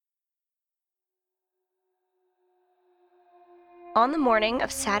On the morning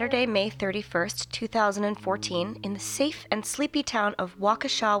of Saturday, May 31st, 2014, in the safe and sleepy town of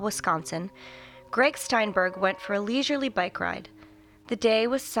Waukesha, Wisconsin, Greg Steinberg went for a leisurely bike ride. The day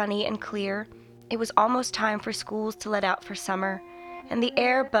was sunny and clear. It was almost time for schools to let out for summer, and the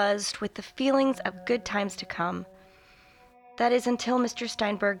air buzzed with the feelings of good times to come. That is until Mr.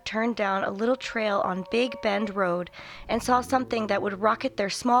 Steinberg turned down a little trail on Big Bend Road and saw something that would rocket their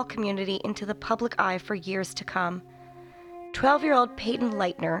small community into the public eye for years to come. 12-year-old Peyton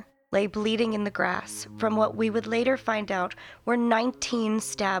Leitner lay bleeding in the grass from what we would later find out were 19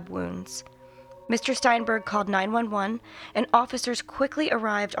 stab wounds. Mr. Steinberg called 911, and officers quickly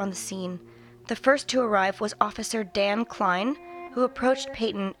arrived on the scene. The first to arrive was Officer Dan Klein, who approached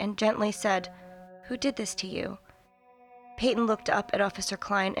Peyton and gently said, "Who did this to you?" Peyton looked up at Officer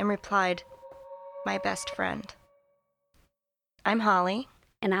Klein and replied, "My best friend." I'm Holly.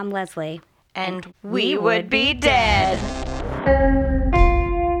 And I'm Leslie. And we would be dead.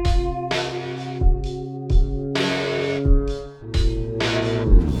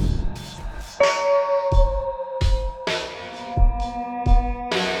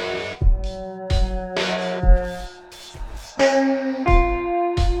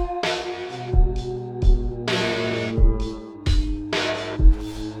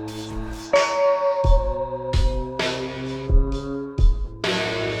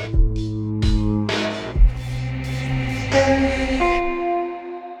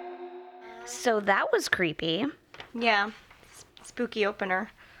 So that was creepy. Yeah, spooky opener.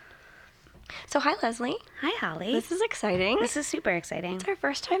 So hi, Leslie. Hi, Holly. This is exciting. This is super exciting. It's our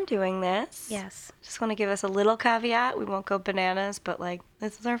first time doing this. Yes. Just want to give us a little caveat. We won't go bananas, but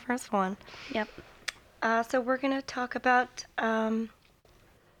this is our first one. Yep. So we're going to talk about a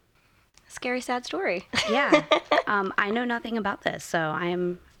scary, sad story. Yeah. I know nothing about this, so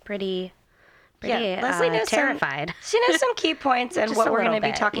I'm pretty Leslie knows terrified. She knows some key points and Just what a we're going to little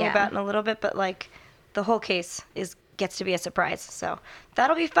be bit, talking yeah. about in a little bit, but the whole case gets to be a surprise. So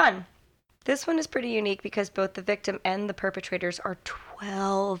that'll be fun. This one is pretty unique because both the victim and the perpetrators are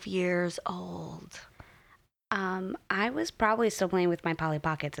 12 years old. I was probably still playing with my Polly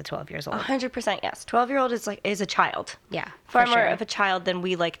Pockets at 12 years old. 100% yes. 12-year-old is a child. Yeah, Far for more sure. of a child than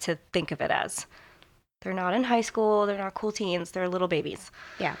we like to think of it as. They're not in high school. They're not cool teens. They're little babies.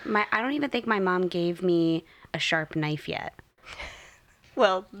 Yeah. I don't even think my mom gave me a sharp knife yet.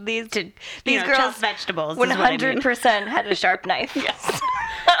 Well, these Chop girls vegetables. 100% had a sharp knife. Yes.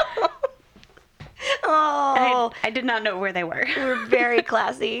 Oh, I did not know where they were. we're very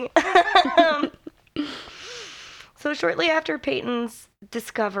classy. So shortly after Peyton's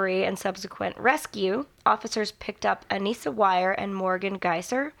discovery and subsequent rescue, officers picked up Anissa Wire and Morgan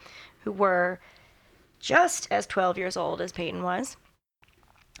Geiser, who were just as 12 years old as Peyton was.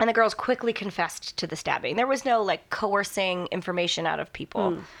 And the girls quickly confessed to the stabbing. There was no coercing information out of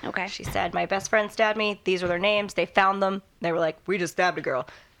people. Okay. She said, "My best friend stabbed me. These are their names." They found them. They were like, "We just stabbed a girl."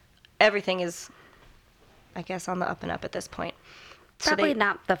 Everything is, I guess, on the up and up at this point. Probably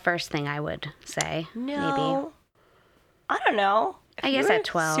not the first thing I would say. No. Maybe. I don't know. If I you guess were at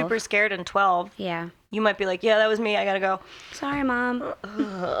 12. super scared and 12, Yeah. you might be like, "Yeah, that was me. I gotta go." Sorry, Mom.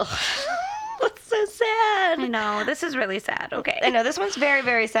 That's so sad. I know. This is really sad. Okay. I know this one's very,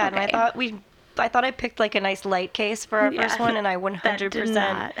 very sad. Okay. And I thought I picked a nice light case for our first one, and I 100% That did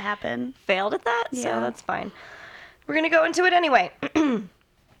not happen. failed at that. Yeah. So that's fine. We're gonna go into it anyway.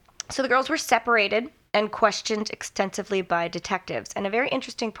 So the girls were separated and questioned extensively by detectives. And a very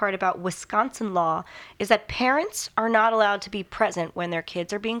interesting part about Wisconsin law is that parents are not allowed to be present when their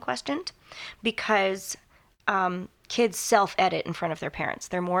kids are being questioned because kids self-edit in front of their parents.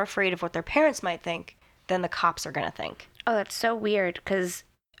 They're more afraid of what their parents might think than the cops are going to think. Oh, that's so weird because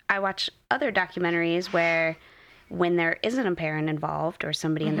I watch other documentaries where when there isn't a parent involved or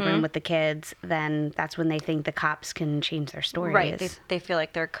somebody in the room with the kids, then that's when they think the cops can change their stories. Right. They feel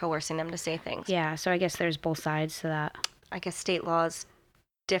like they're coercing them to say things. Yeah, so I guess there's both sides to that. I guess state laws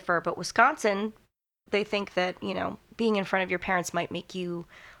differ, but Wisconsin, they think that, being in front of your parents might make you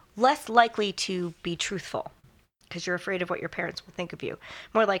less likely to be truthful because you're afraid of what your parents will think of you.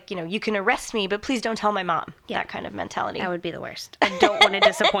 More like, you can arrest me, but please don't tell my mom. Yeah. That kind of mentality. That would be the worst. I don't want to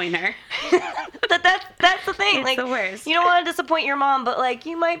disappoint her. That's the thing. It's the worst. You don't want to disappoint your mom, but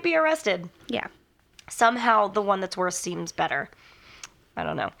you might be arrested. Yeah. Somehow the one that's worse seems better. I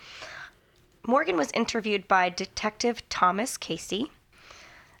don't know. Morgan was interviewed by Detective Thomas Casey,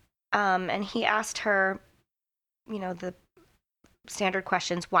 and he asked her, the standard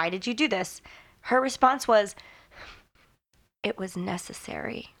questions, "Why did you do this?" Her response was, "It was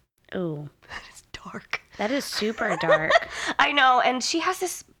necessary." Ooh. That is dark. That is super dark. I know, and she has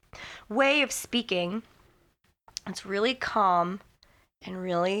this way of speaking It's really calm and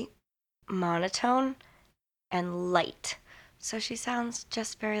really monotone and light. So she sounds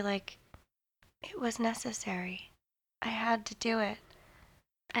just very like, it was necessary. I had to do it.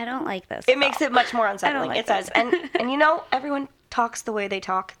 I don't like this. It makes it much more unsettling. like It does. And you know, everyone talks the way they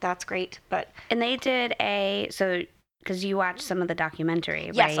talk. That's great. But And they did because you watched some of the documentary,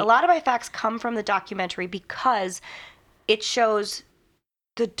 right? yes, a lot of my facts come from the documentary because it shows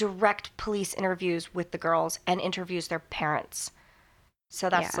the direct police interviews with the girls and interviews their parents. So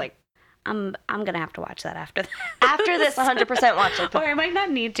that's like, I'm gonna have to watch that after this. after this, 100% watch it. Or I might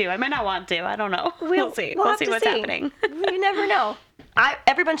not need to. I might not want to. I don't know. We'll see. We'll have see to what's happening. You never know.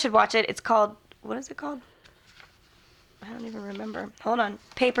 Everyone should watch it. It's called, what is it called? I don't even remember. Hold on.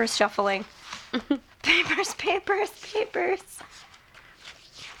 Papers shuffling. Papers.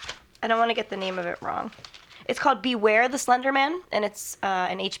 I don't want to get the name of it wrong. It's called Beware the Slender Man, and it's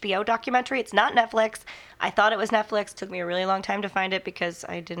an HBO documentary. It's not Netflix. I thought it was Netflix. It took me a really long time to find it because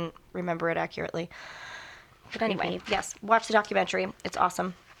I didn't remember it accurately. But anyway, yes, watch the documentary. It's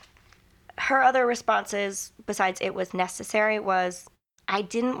awesome. Her other responses, besides it was necessary, was, I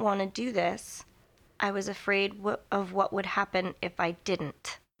didn't want to do this. I was afraid of what would happen if I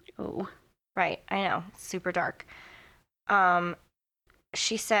didn't. Oh. Right, I know. It's super dark.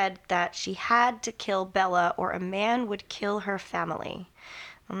 She said that she had to kill Bella or a man would kill her family.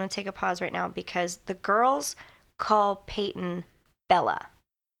 I'm going to take a pause right now because the girls call Peyton Bella.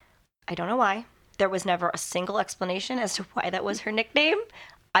 I don't know why. There was never a single explanation as to why that was her nickname.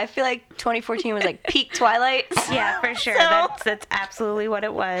 I feel like 2014 was like peak Twilight. Yeah, for sure. So, That's absolutely what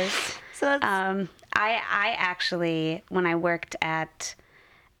it was. So that's, I actually, when I worked at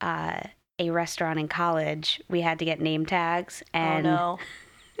a restaurant in college, we had to get name tags, and oh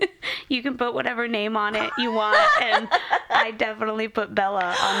no. you can put whatever name on it you want, and I definitely put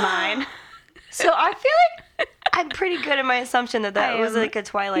Bella on mine. So I feel like I'm pretty good in my assumption that was like a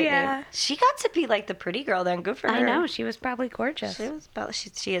Twilight name. She got to be like the pretty girl then. Good for her. I know, she was probably gorgeous.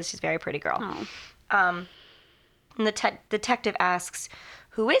 She's a very pretty girl. Oh. And the detective asks,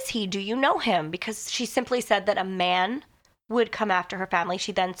 who is he? Do you know him? Because she simply said that a man would come after her family.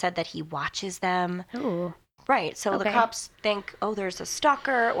 She then said that he watches them. Ooh. Right. So the Okay. cops think, oh, there's a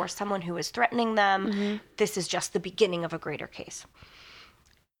stalker or someone who is threatening them. Mm-hmm. This is just the beginning of a greater case.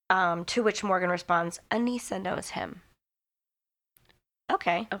 To which Morgan responds, Anissa knows him.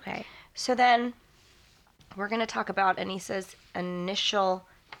 Okay. Okay. So then we're going to talk about Anissa's initial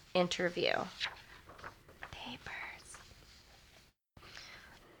interview.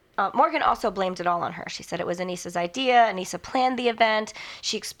 Morgan also blamed it all on her. She said it was Anissa's idea. Anissa planned the event.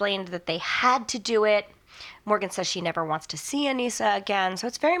 She explained that they had to do it. Morgan says she never wants to see Anissa again. So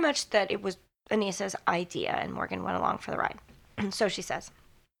it's very much that it was Anissa's idea, and Morgan went along for the ride. So she says,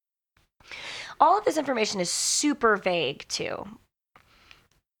 all of this information is super vague, too.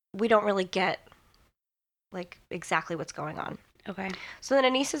 We don't really get, like, exactly what's going on. Okay. So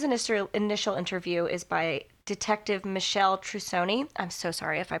then Anissa's initial interview is by Detective Michelle Trusoni. I'm so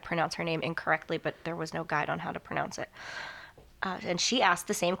sorry if I pronounce her name incorrectly, but there was no guide on how to pronounce it. And she asked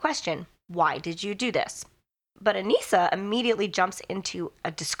the same question. Why did you do this? But Anissa immediately jumps into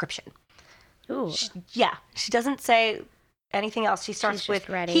a description. Ooh. She doesn't say anything else. She starts She's with, just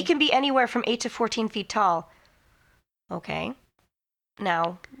ready. he can be anywhere from 8 to 14 feet tall. Okay.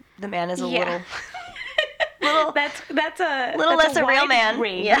 Now, the man is a little that's a less a real wide man.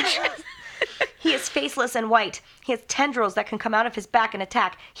 range. Yeah. He is faceless and white. He has tendrils that can come out of his back and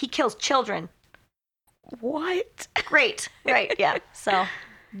attack. He kills children. What? Great. Right, yeah. So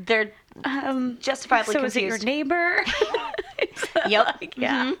they're justifiably so confused. is it your neighbor? Yep. Like,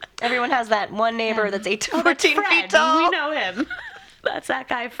 yeah. Mhm. Everyone has that one neighbor that's 8 to Oh, that's 14 Fred. feet tall. We know him. That's that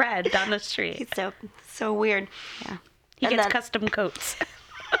guy Fred down the street. He's so weird. Yeah. He And gets then- custom coats.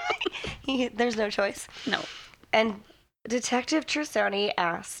 There's no choice. No. And Detective Trusoni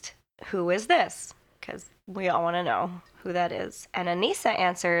asked, who is this? Because we all want to know who that is. And Anissa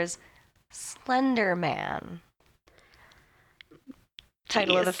answers, Slender Man.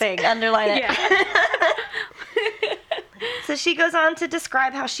 Title of the Jeez. thing. Underline it. Yeah. So she goes on to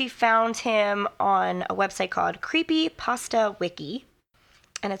describe how she found him on a website called Creepypasta Wiki.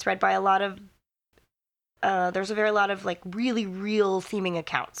 And it's read by a lot of, there's a very lot of like really real theming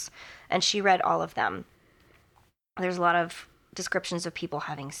accounts. And she read all of them. There's a lot of descriptions of people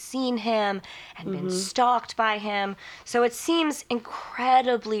having seen him and been stalked by him. So it seems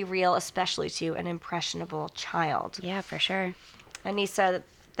incredibly real, especially to an impressionable child. Yeah, for sure. Anissa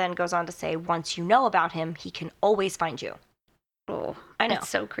then goes on to say, once you know about him, he can always find you. Oh, I know. It's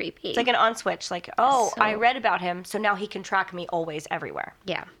so creepy. It's like an on switch. Like, oh, So- I read about him, so now he can track me always, everywhere.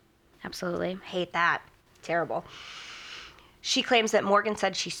 Yeah, absolutely. Hate that. Terrible. She claims that Morgan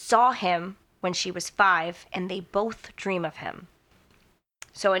said she saw him when she was 5, and they both dream of him.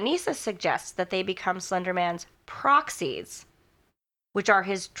 So Anissa suggests that they become Slenderman's proxies, which are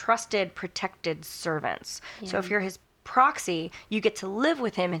his trusted, protected servants. Yeah. So if you're his proxy, you get to live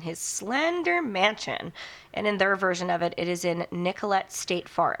with him in his slender mansion. And in their version of it, it is in Nicollet State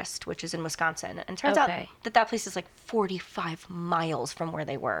Forest, which is in Wisconsin. And it turns out that place is like 45 miles from where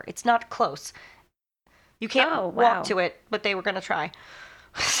they were. It's not close. You can't walk to it, but they were going to try.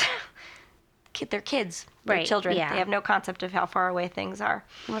 They're kids. They're children. Yeah. They have no concept of how far away things are.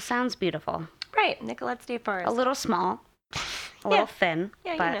 Well, sounds beautiful. Right. Nicollet State Forest. A little small. A little thin.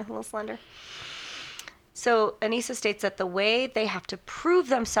 Yeah, but... a little slender. So Anissa states that the way they have to prove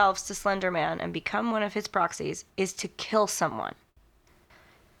themselves to Slenderman and become one of his proxies is to kill someone.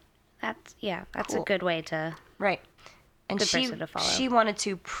 That's cool. A good way to... Right. And she wanted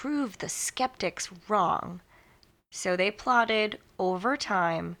to prove the skeptics wrong. So they plotted over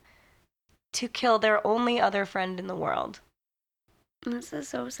time to kill their only other friend in the world. This is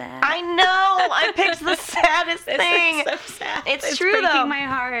so sad. I know! I picked the saddest thing. This is so sad. It's true, breaking though. My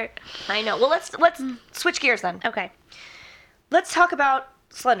heart. I know. Well, let's switch gears then. Okay. Let's talk about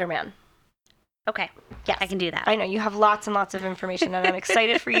Slenderman. Okay. Yes. I can do that. I know. You have lots and lots of information, and I'm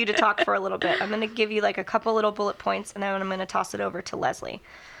excited for you to talk for a little bit. I'm going to give you like a couple little bullet points, and then I'm going to toss it over to Leslie.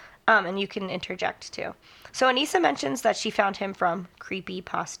 And you can interject, too. So Anissa mentions that she found him from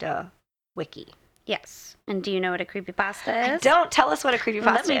Creepypasta Wiki. Yes. And do you know what a creepypasta is? Don't tell us what a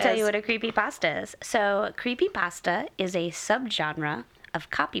creepypasta is. Let me tell you what a creepypasta is. So creepypasta is a subgenre of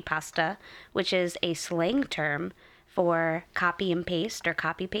copypasta, which is a slang term for copy and paste or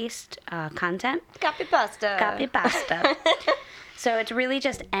copy paste content. Copypasta. Copypasta. So it's really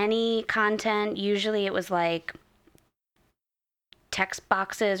just any content. Usually it was like text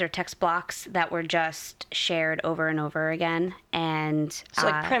boxes or text blocks that were just shared over and over again. And so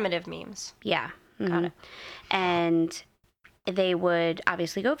like primitive memes. Yeah. Got it. And they would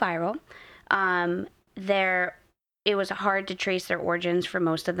obviously go viral. It was hard to trace their origins for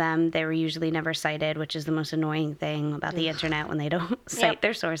most of them. They were usually never cited, which is the most annoying thing about the internet when they don't cite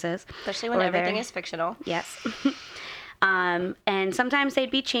their sources. Especially when everything is fictional. Yes. And sometimes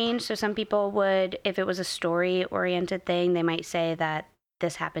they'd be changed. So some people would, if it was a story-oriented thing, they might say that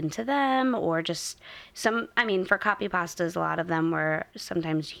this happened to them, or just for copypastas, a lot of them were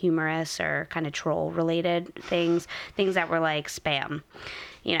sometimes humorous or kind of troll-related things that were like spam,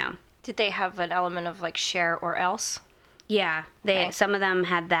 Did they have an element of like share or else? Yeah, some of them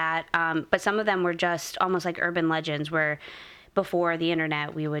had that, but some of them were just almost like urban legends where before the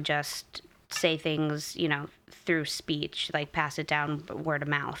internet we would just say things, through speech, like pass it down word of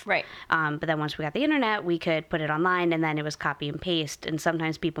mouth. Right. But then once we got the internet, we could put it online, and then it was copy and paste, and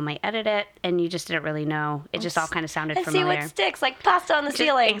sometimes people might edit it, and you just didn't really know. It just all kind of sounded familiar. See what sticks, like pasta on the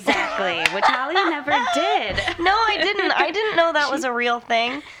ceiling. Exactly, which Holly never did. No, I didn't. I didn't know that was a real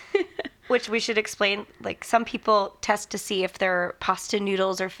thing. Which we should explain. Like, some people test to see if their pasta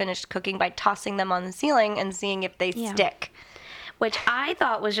noodles are finished cooking by tossing them on the ceiling and seeing if they stick. Which I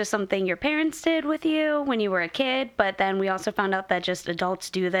thought was just something your parents did with you when you were a kid, but then we also found out that just adults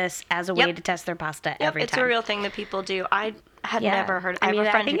do this as a way to test their pasta every time. It's a real thing that people do. I had never heard. I have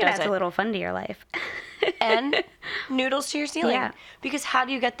a friend I think who it does adds a little fun to your life. And noodles to your ceiling. Yeah. Because how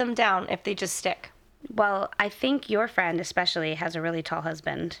do you get them down if they just stick? Well, I think your friend especially has a really tall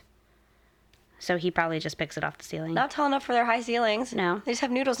husband. So he probably just picks it off the ceiling. Not tall enough for their high ceilings. No. They just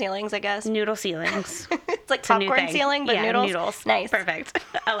have noodle ceilings, I guess. Noodle ceilings. It's like popcorn ceiling, but noodles. Nice. Perfect.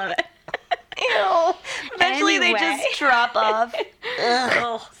 I love it. Ew. Eventually they just drop off. Ugh.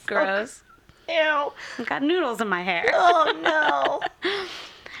 Oh, gross. Ew. I've got noodles in my hair. Oh, no.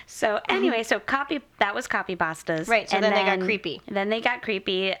 So anyway, that was copypastas. Right, so then they got creepy. Then they got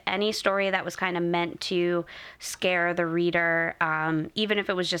creepy. Any story that was kind of meant to scare the reader, even if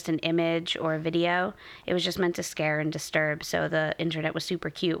it was just an image or a video, it was just meant to scare and disturb. So the internet was super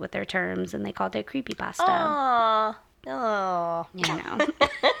cute with their terms, and they called it creepypasta. Aww. Oh.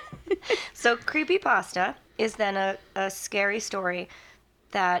 So creepypasta is then a scary story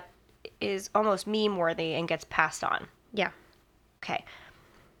that is almost meme-worthy and gets passed on. Yeah. Okay.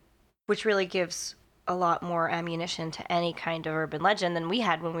 Which really gives a lot more ammunition to any kind of urban legend than we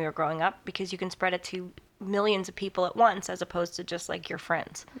had when we were growing up, because you can spread it to millions of people at once as opposed to just like your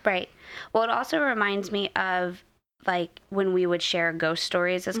friends. Right. Well, it also reminds me of like when we would share ghost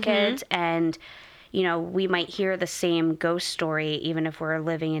stories as kids, and we might hear the same ghost story even if we're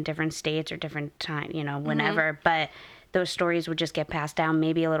living in different states or different time, whenever, but those stories would just get passed down,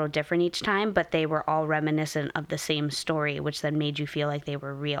 maybe a little different each time, but they were all reminiscent of the same story, which then made you feel like they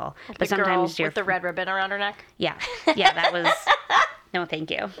were real. But The girl sometimes with the red ribbon around her neck. yeah, that was no,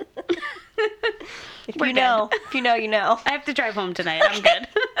 thank you. If you know, you know. I have to drive home tonight. I'm good.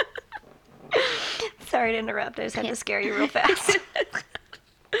 Sorry to interrupt. I just had to scare you real fast.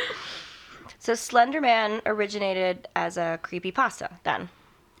 So Slender Man originated as a creepypasta then.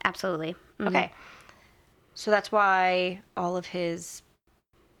 Absolutely. Mm-hmm. Okay. So that's why all of his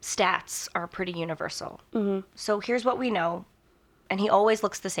stats are pretty universal. Mm-hmm. So here's what we know, and he always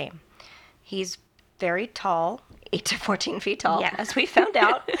looks the same. He's very tall, 8 to 14 feet tall, as we found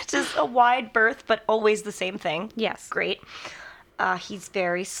out. It's just a wide berth, but always the same thing. Yes. Great. He's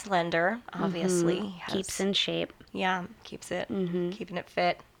very slender, obviously. Mm-hmm. He has, Keeps in shape. Yeah, keeps it, Mm-hmm. keeping it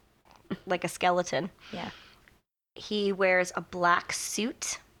fit, like a skeleton. Yeah. He wears a black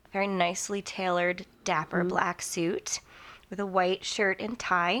suit, very nicely tailored, dapper black suit with a white shirt and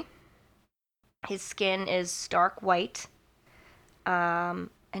tie. His skin is stark white, and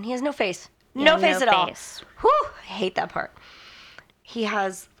he has no face. Yeah, no face at face. all. Whew, I hate that part. He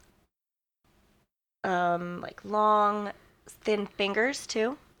has like long, thin fingers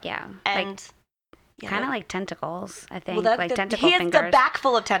too, Yeah. and Kind of like tentacles, I think. well, that, like the, tentacle he has fingers. the back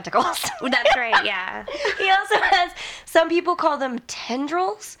full of tentacles. That's right, yeah. He also has, some people call them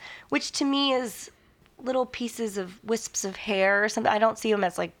tendrils, which to me is little pieces of wisps of hair or something. I don't see them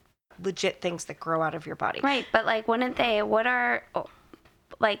as like legit things that grow out of your body. Right, but like, wouldn't they, what are,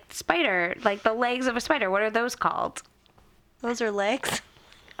 like, spider, like the legs of a spider, what are those called? Those are legs.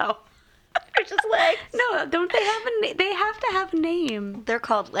 Oh. They're just legs. No, don't they have a name? They have to have a name. They're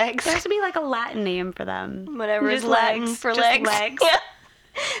called legs. There has to be like a Latin name for them. Whatever is Just Latin legs, for just legs. legs. Yeah.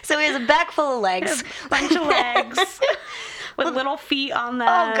 So he has a back full of legs. A bunch of legs with little feet on them.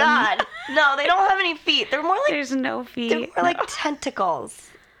 Oh, God. No, they don't have any feet. They're more like, There's no feet. they're more like tentacles.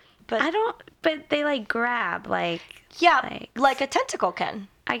 But but they like grab, like, yeah, like a tentacle can.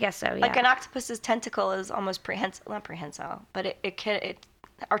 I guess so, yeah. Like an octopus's tentacle is almost not prehensile, but it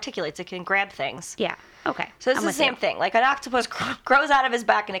articulates. It can grab things. Yeah, okay. So it's I'm the with same you. thing. Like an octopus grows out of his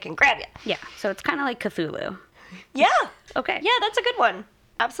back and it can grab you. Yeah, so it's kind of like Cthulhu. Yeah. Okay. Yeah, that's a good one.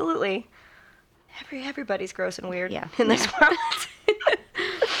 Absolutely. Everybody's gross and weird Yeah. in this world.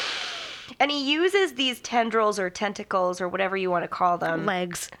 And he uses these tendrils or tentacles or whatever you want to call them.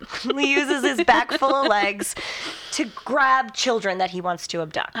 Legs. He uses his back full of legs to grab children that he wants to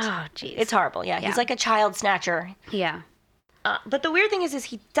abduct. Oh, jeez. It's horrible. Yeah, he's like a child snatcher. Yeah. But the weird thing is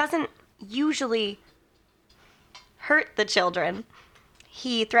he doesn't usually hurt the children.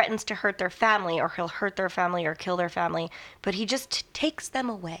 He threatens to hurt their family, or he'll hurt their family or kill their family, but he just takes them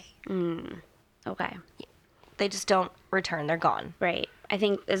away. Okay. They just don't return. They're gone. Right. I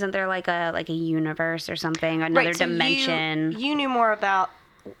think, isn't there like a universe or something, another so dimension? You knew more about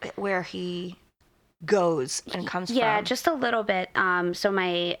where he goes and comes from. Yeah, just a little bit. So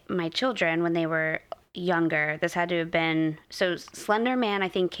my children, when they were younger, this had to have been, so Slender Man, I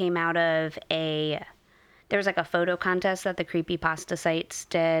think, came out of there was like a photo contest that the creepypasta sites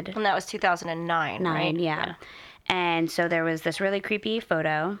did. And that was 2009, right? Yeah. And so there was this really creepy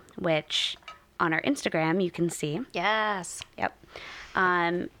photo, which on our Instagram you can see. Yes. Yep.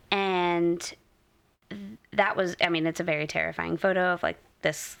 And that was, I mean, it's a very terrifying photo of like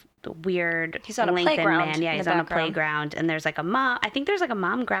this weird He's on a lengthened playground man. Yeah, in he's the on a background. playground, and there's like a mom. I think there's like a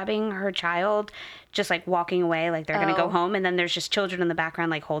mom grabbing her child, just like walking away, like they're gonna go home, and then there's just children in the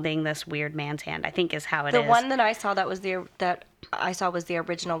background like holding this weird man's hand. I think is how it is. The one that I saw was the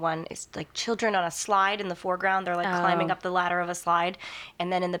original one. It's like children on a slide in the foreground. They're like climbing up the ladder of a slide,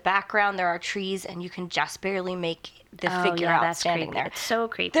 and then in the background there are trees, and you can just barely make the figure out that's standing creepy. there. It's so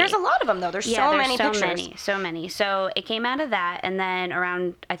creepy. There's a lot of them though. There's so many pictures. So many. So it came out of that, and then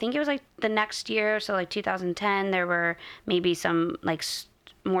around, I think it was like the next year, so like 2010, there were maybe some like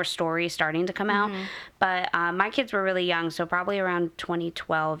more stories starting to come out. But my kids were really young, so probably around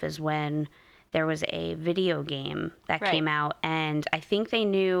 2012 is when there was a video game that came out, and I think they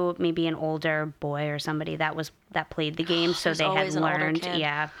knew maybe an older boy or somebody that played the game, so they had learned.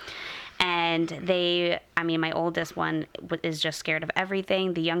 Yeah. And my oldest one is just scared of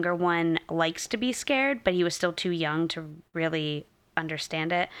everything. The younger one likes to be scared, but he was still too young to really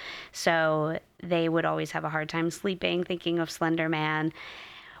understand it. So they would always have a hard time sleeping thinking of Slender Man,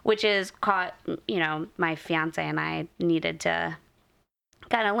 which is my fiance and I needed to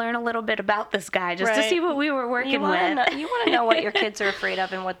kind of learn a little bit about this guy just to see what we were working with. You want to know what your kids are afraid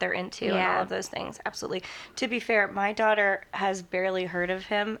of and what they're into and all of those things. Absolutely. To be fair, my daughter has barely heard of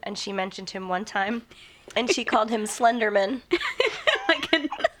him, and she mentioned him one time, and she called him Slenderman. Like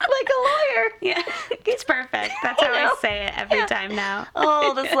like a lawyer. Slender. Yeah, it's perfect. That's how I know? say it every Yeah. time now.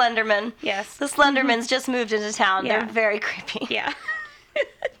 Oh, the Slenderman. Yes. The Slendermans just moved into town. Yeah. They're very creepy. Yeah.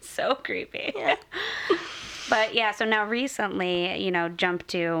 So creepy. Yeah. But yeah, so now recently, jump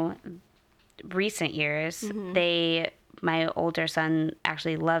to recent years, my older son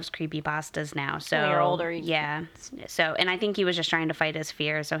actually loves creepypastas now. So When you're older, yeah. So, and I think he was just trying to fight his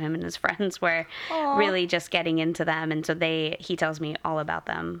fear. So him and his friends were Aw. really just getting into them. And so he tells me all about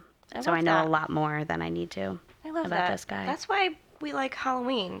them. So love I know that. a lot more than I need to I love about that. this guy. That's why we like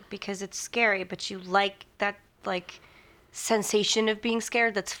Halloween, because it's scary, but you like that, like, sensation of being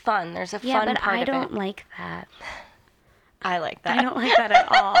scared. That's fun. There's a Yeah, fun but part I of it. don't like that. I like that. I don't like that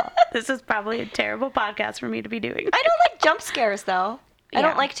at all. This is probably a terrible podcast for me to be doing. I don't like jump scares, though. I Yeah.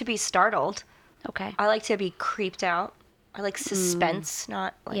 don't like to be startled. Okay. I like to be creeped out. I like suspense,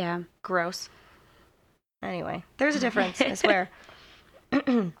 not like Yeah. gross. Anyway, there's a difference, I swear.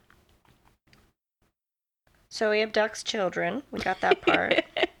 So he abducts children. We got that part.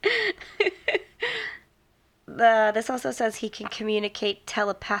 This also says he can communicate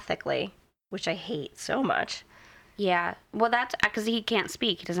telepathically, which I hate so much. Yeah. Well, that's because he can't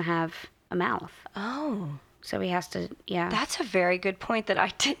speak. He doesn't have a mouth. Oh, So he has to, yeah. that's a very good point that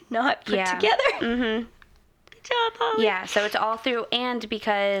I did not put Yeah. together. Mm-hmm. Good job, Holly. Yeah, so it's all through, and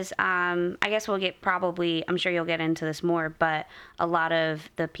because I guess I'm sure you'll get into this more, but a lot of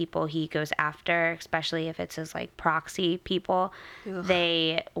the people he goes after, especially if it's his like proxy people, Ugh.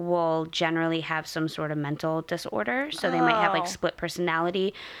 they will generally have some sort of mental disorder. So they might have like Oh. split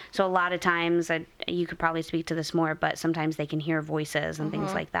personality. So a lot of times, you could probably speak to this more, but sometimes they can hear voices and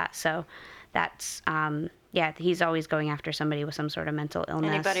things like that. So that's, yeah, he's always going after somebody with some sort of mental illness.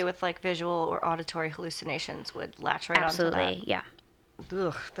 Anybody with like visual or auditory hallucinations would latch right Absolutely, yeah. onto that.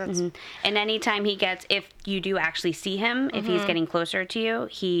 Ugh, that's And anytime if you do actually see him, if he's getting closer to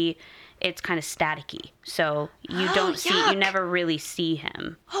you, it's kind of staticky. So you Oh, don't see, you yuck. never really see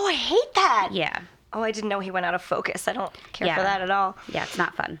him. Oh, I hate that. Yeah. Oh, I didn't know he went out of focus. I don't care Yeah. for that at all. Yeah, it's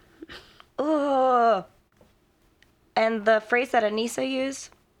not fun. Ugh. And the phrase that Anissa used,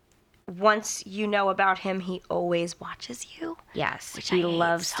 once you know about him, he always watches you. Yes. Which I He hate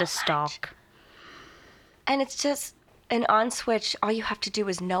loves so to much. stalk. And it's just an on switch. All you have to do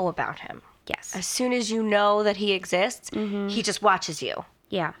is know about him. Yes. As soon as you know that he exists, he just watches you.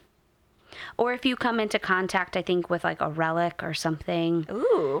 Yeah. Or if you come into contact, I think, with like a relic or something.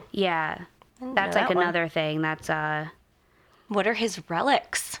 Ooh. Yeah. That's know like that one. another thing. That's What are his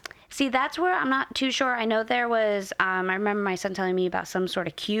relics? See, that's where I'm not too sure. I know there was, I remember my son telling me about some sort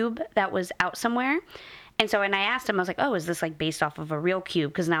of cube that was out somewhere. And so when I asked him, I was like, oh, is this like based off of a real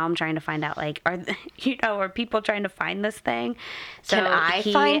cube? Because now I'm trying to find out, like, are people trying to find this thing? So Can I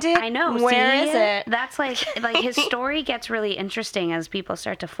find it? I know. Where see? is it? That's like his story gets really interesting as people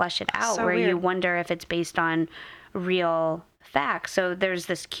start to flesh it out, So where you weird. wonder if it's based on real facts. So there's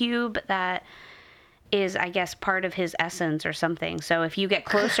this cube that is, I guess, part of his essence or something. So if you get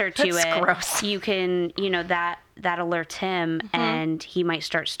closer to That's it, gross. you can, that alerts him and he might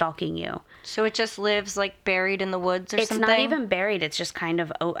start stalking you. So it just lives like buried in the woods or It's something? not even buried. It's just kind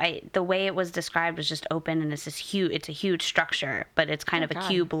of, the way it was described was just open, and it's a huge structure, but it's kind of a God.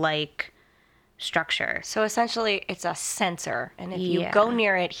 cube-like structure. So essentially, it's a sensor. And if you Yeah. go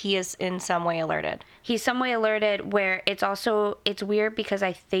near it, he is in some way alerted. He's some way alerted, where it's weird because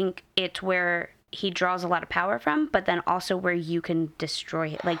I think it's where he draws a lot of power from, but then also where you can destroy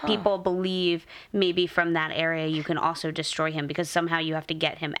it. Like, people believe maybe from that area you can also destroy him, because somehow you have to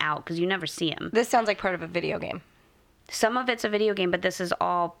get him out because you never see him. This sounds like part of a video game. Some of it's a video game, but this is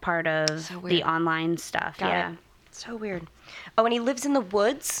all part of So weird. the online stuff. Got yeah. it. So weird. Oh, and he lives in the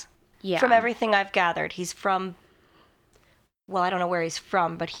woods? Yeah. From everything I've gathered. He's from, well, I don't know where he's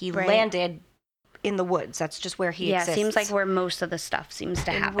from, but he Right. landed in the woods. That's just where he Yeah, exists. seems like where most of the stuff seems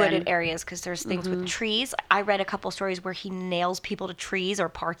to in happen. wooded areas, because there's things with trees. I read a couple stories where he nails people to trees or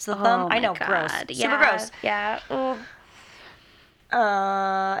parts of them. Oh I my know, gross. God. Super Yeah, gross. Yeah. Oh.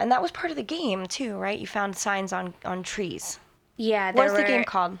 And that was part of the game too, right? You found signs on trees. Yeah. What's the game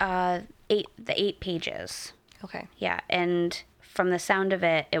called? The 8 pages. Okay. Yeah, and from the sound of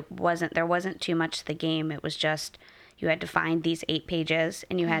it, there wasn't too much to the game. It was just you had to find these 8 pages,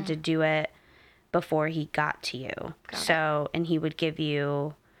 and you had to do it before he got to you. And he would give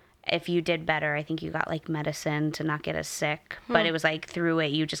you, if you did better, I think you got like medicine to not get as sick. But it was like through it,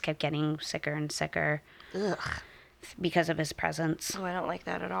 you just kept getting sicker and sicker Ugh. because of his presence. Oh, I don't like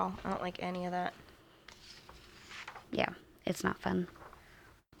that at all. I don't like any of that. Yeah, it's not fun.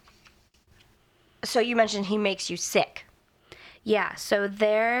 So you mentioned he makes you sick. Yeah, so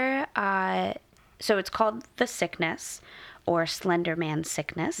so it's called The Sickness, or Slender Man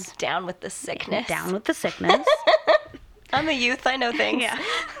sickness. Down with the sickness. Down with the sickness. I'm a youth. I know things. Yeah.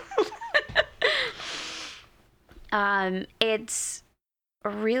 It's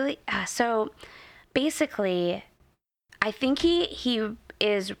really so basically I think he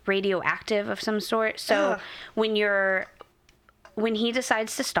is radioactive of some sort. So when he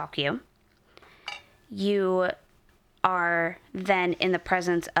decides to stalk you, you are then in the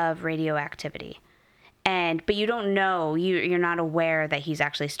presence of radioactivity. But you don't know, you're not aware that he's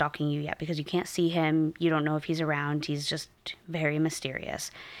actually stalking you yet because you can't see him. You don't know if he's around. He's just very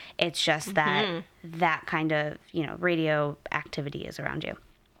mysterious. It's just that kind of, radioactivity is around you.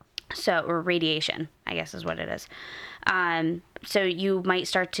 So, or radiation, I guess is what it is. So you might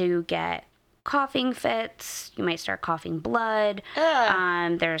start to get coughing fits. You might start coughing blood.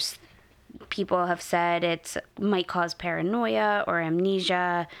 There's people have said it might cause paranoia or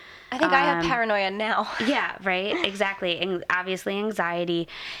amnesia. I think I have paranoia now. Yeah, right. Exactly. And obviously anxiety.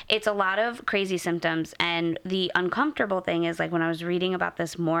 It's a lot of crazy symptoms. And the uncomfortable thing is, like, when I was reading about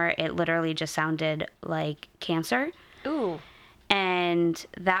this more, it literally just sounded like cancer. Ooh. And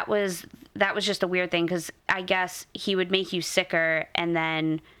that was just a weird thing, because I guess he would make you sicker, and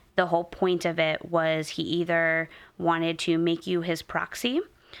then the whole point of it was he either wanted to make you his proxy,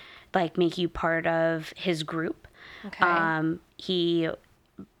 like make you part of his group. Okay. He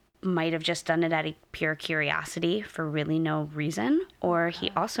might have just done it out of pure curiosity for really no reason, or he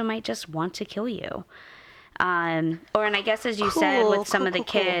also might just want to kill you. And I guess, as you said, with some of the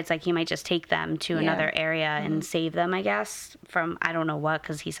kids, like, he might just take them to another area and save them, I guess, from I don't know what,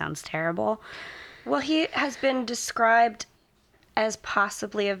 because he sounds terrible. Well, he has been described as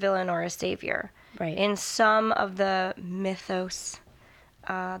possibly a villain or a savior. Right. In some of the mythos,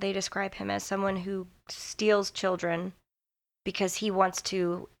 they describe him as someone who steals children because he wants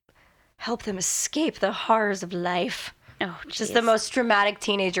to help them escape the horrors of life. Oh, which is the most dramatic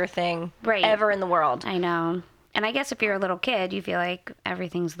teenager thing ever in the world. I know. And I guess if you're a little kid, you feel like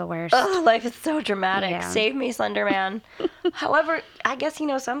everything's the worst. Oh, life is so dramatic. Yeah. Save me, Slender Man. However, I guess,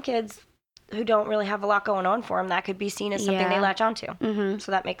 some kids who don't really have a lot going on for them, that could be seen as something they latch onto. Mm-hmm.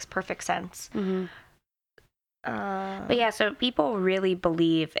 So that makes perfect sense. Mm-hmm. But yeah, so people really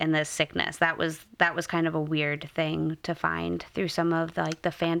believe in this sickness. That was kind of a weird thing to find through some of the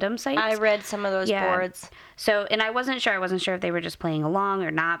fandom sites. I read some of those boards. So, and I wasn't sure if they were just playing along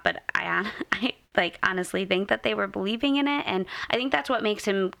or not, but I honestly think that they were believing in it, and I think that's what makes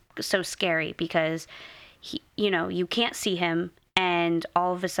him so scary, because he, you can't see him, and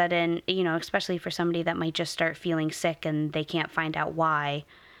all of a sudden, especially for somebody that might just start feeling sick and they can't find out why.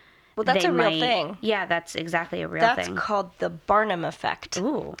 Well, that's a real thing. Yeah, that's exactly a real thing. That's called the Barnum effect.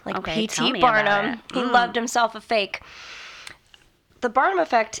 Ooh, like okay. P.T. Barnum. He loved himself a fake. The Barnum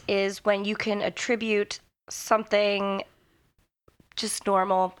effect is when you can attribute something just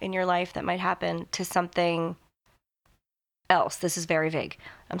normal in your life that might happen to something else. This is very vague.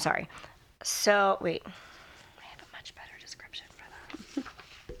 I'm sorry. So, wait. I have a much better description for that.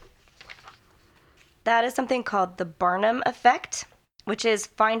 That is something called the Barnum effect, which is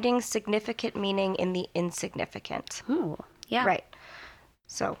finding significant meaning in the insignificant. Ooh, yeah. Right.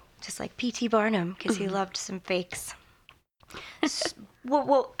 So, just like P.T. Barnum, because he loved some fakes.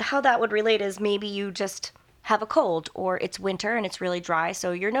 Well, how that would relate is maybe you just have a cold, or it's winter and it's really dry,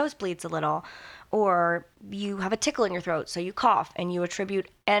 so your nose bleeds a little, or you have a tickle in your throat, so you cough, and you attribute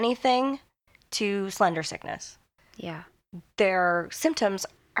anything to slender sickness. Yeah. Their symptoms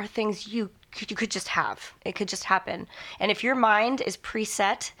are things you could just have. It could just happen. And if your mind is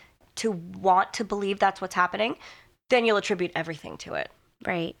preset to want to believe that's what's happening, then you'll attribute everything to it.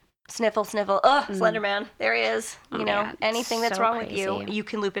 Right. Sniffle, sniffle. Slender Man. There he is. Anything that's wrong with you, you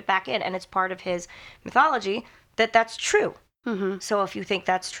can loop it back in. And it's part of his mythology that's true. Mm-hmm. So if you think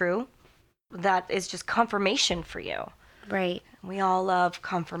that's true, that is just confirmation for you. Right. We all love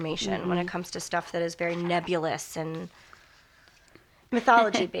confirmation when it comes to stuff that is very nebulous and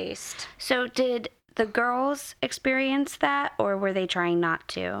mythology based. So did the girls experience that, or were they trying not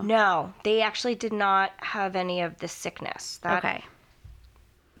to? No, they actually did not have any of the sickness. Okay.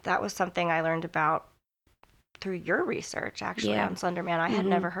 That was something I learned about through your research, actually, on Slender Man. I had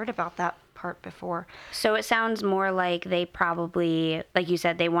never heard about that part before. So it sounds more like they probably, like you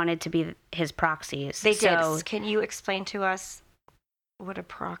said, they wanted to be his proxies. They did. Can you explain to us what a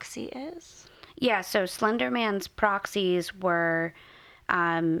proxy is? Yeah, so Slender Man's proxies were...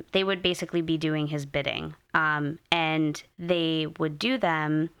 they would basically be doing his bidding. And they would do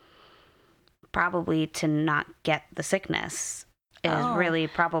them probably to not get the sickness, is really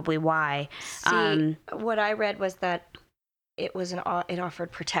probably why. See, what I read was that it was it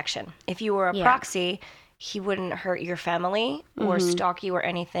offered protection. If you were a proxy, he wouldn't hurt your family or stalk you or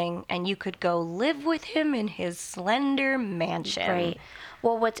anything, and you could go live with him in his slender mansion. Right.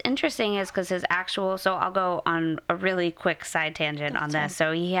 Well, what's interesting is because so I'll go on a really quick side tangent on this.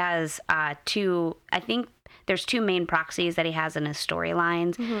 So he has I think there's two main proxies that he has in his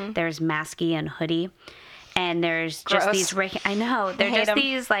storylines. There's Masky and Hoodie. And there's just Gross. I know, they're just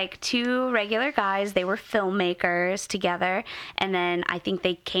these like two regular guys. They were filmmakers together. And then I think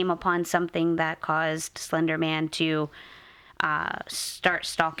they came upon something that caused Slender Man to start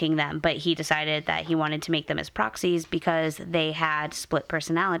stalking them. But he decided that he wanted to make them as proxies because they had split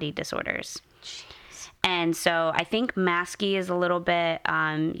personality disorders. Jeez. And so I think Masky is a little bit,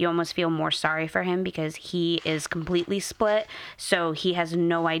 you almost feel more sorry for him because he is completely split. So he has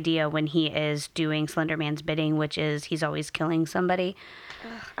no idea when he is doing Slender Man's bidding, which is he's always killing somebody.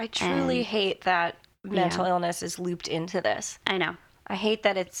 I truly hate that mental illness is looped into this. I know. I hate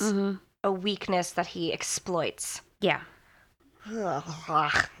that it's a weakness that he exploits. Yeah.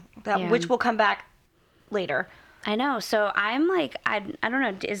 Which will come back later. I know. So I'm like, I don't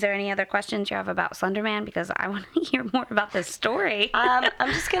know. Is there any other questions you have about Slender Man? Because I want to hear more about this story. I'm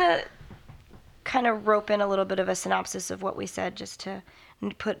just going to kind of rope in a little bit of a synopsis of what we said just to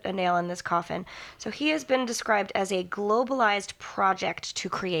put a nail in this coffin. So he has been described as a globalized project to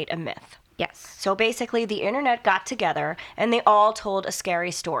create a myth. Yes. So basically the internet got together and they all told a scary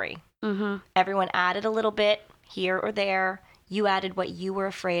story. Everyone added a little bit here or there. You added what you were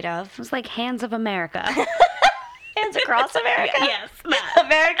afraid of. It was like Hands of America. Hands across America? Yes.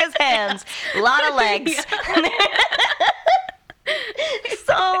 America's hands. A lot of legs.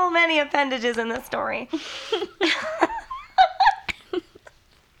 So many appendages in this story.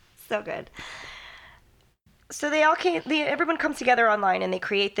 So good. So everyone comes together online and they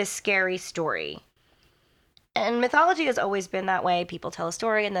create this scary story. And mythology has always been that way. People tell a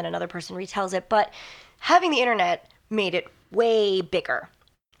story and then another person retells it. But having the internet made it way bigger.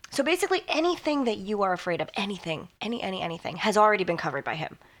 So basically anything that you are afraid of, anything, anything has already been covered by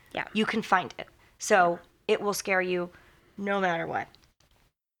him. Yeah. You can find it. So it will scare you no matter what.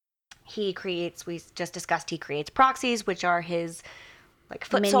 We just discussed, he creates proxies, which are his like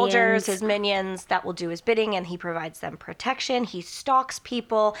foot soldiers, his minions that will do his bidding, and he provides them protection. He stalks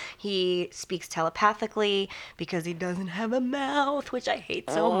people. He speaks telepathically because he doesn't have a mouth, which I hate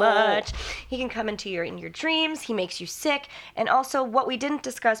so much. He can come into in your dreams. He makes you sick. And also what we didn't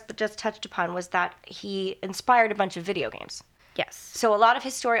discuss but just touched upon was that he inspired a bunch of video games. Yes. So a lot of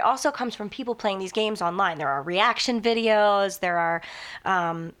his story also comes from people playing these games online. There are reaction videos. There are...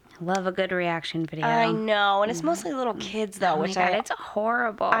 love a good reaction video. I know, and it's mostly little kids though, which it's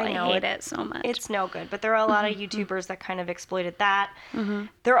horrible. I know, hate it so much. It's no good, but there are a lot of YouTubers that kind of exploited that.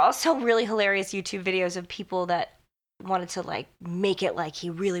 There are also really hilarious YouTube videos of people that wanted to like make it like he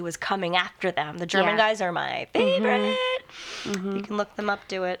really was coming after them. The German guys are my favorite. You can look them up,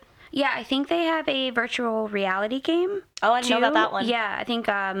 do it. Yeah, I think they have a virtual reality game. Oh, I didn't know about that one. Yeah, I think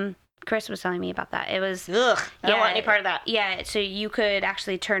Chris was telling me about that. It was... Ugh, I don't want any part of that. Yeah, so you could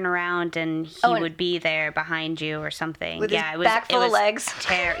actually turn around and he would be there behind you or something. With his back full of legs.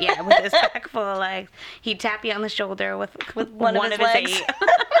 With his back full of legs. He'd tap you on the shoulder with one of his legs.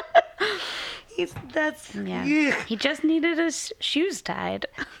 He just needed his shoes tied.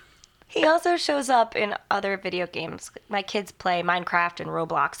 He also shows up in other video games. My kids play Minecraft and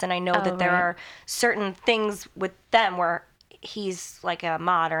Roblox, and I know that there are certain things with them where he's like a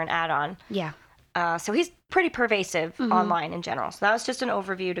mod or an add-on. Yeah. So he's pretty pervasive online in general. So that was just an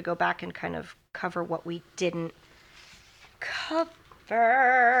overview to go back and kind of cover what we didn't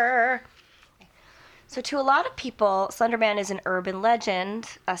cover. So to a lot of people, Slender Man is an urban legend,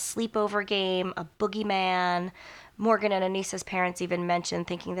 a sleepover game, a boogeyman. Morgan and Anissa's parents even mentioned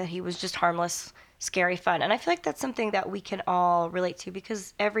thinking that he was just harmless, scary fun. And I feel like that's something that we can all relate to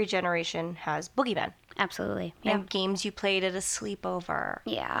because every generation has boogeymen. Absolutely. Yeah. And games you played at a sleepover.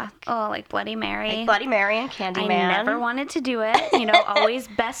 Yeah. Like Bloody Mary. Like Bloody Mary and Candyman. I never wanted to do it. Always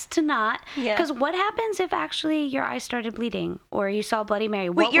best to not. Yeah. Because what happens if actually your eyes started bleeding or you saw Bloody Mary?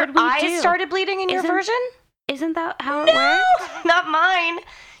 Wait, what your would we eyes do? started bleeding in your version? Isn't that how it works? Not mine.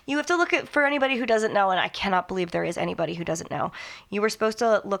 You have to look at, for anybody who doesn't know, and I cannot believe there is anybody who doesn't know, you were supposed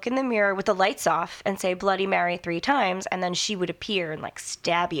to look in the mirror with the lights off and say Bloody Mary 3 times, and then she would appear and, like,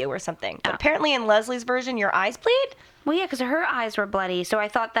 stab you or something. But apparently in Leslie's version, your eyes bleed? Well, yeah, because her eyes were bloody, so I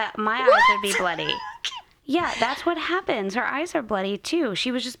thought that my eyes would be bloody. Yeah, that's what happens. Her eyes are bloody, too.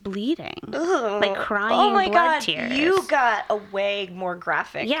 She was just bleeding. Ugh. Like crying blood tears. You got a way more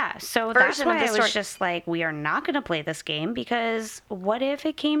graphic. Yeah, so that's why I was just like, we are not going to play this game because what if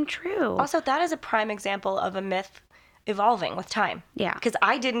it came true? Also, that is a prime example of a myth evolving with time. Yeah. Because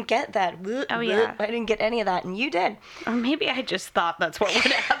I didn't get that. Oh, yeah. I didn't get any of that, and you did. Or maybe I just thought that's what would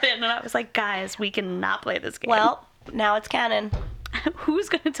happen, and I was like, guys, we cannot play this game. Well, now it's canon. Who's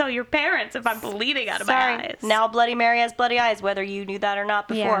going to tell your parents if I'm bleeding out of Sorry. my eyes? Now Bloody Mary has bloody eyes, whether you knew that or not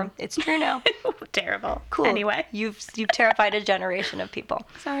before. Yeah. It's true now. Terrible. Cool. Anyway. You've terrified a generation of people.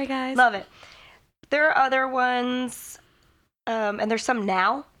 Sorry, guys. Love it. There are other ones, and there's some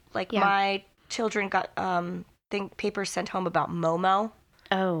now. Like my children got papers sent home about Momo,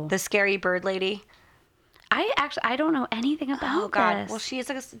 the scary bird lady. I don't know anything about Oh God! this. Well, she is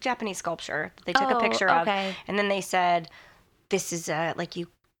a Japanese sculpture that they took a picture of, and then they said, "This is like you."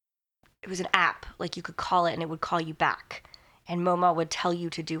 It was an app, like you could call it, and it would call you back. And Momo would tell you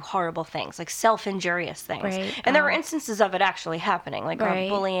to do horrible things, like self-injurious things. Right. And there were instances of it actually happening, like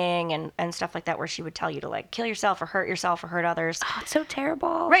bullying and stuff like that, where she would tell you to like kill yourself or hurt others. Oh, it's so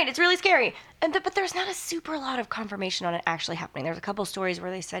terrible. Right, it's really scary. But there's not a super lot of confirmation on it actually happening. There's a couple stories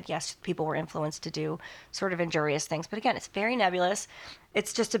where they said, yes, people were influenced to do sort of injurious things. But again, it's very nebulous.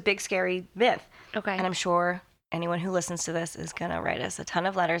 It's just a big, scary myth. Okay. And I'm sure anyone who listens to this is going to write us a ton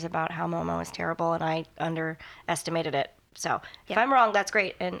of letters about how Momo is terrible and I underestimated it. So if I'm wrong, that's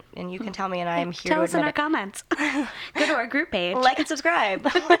great. And you can tell me, and I am here Tell to us in admit our it. comments. Go to our group page. Like and subscribe.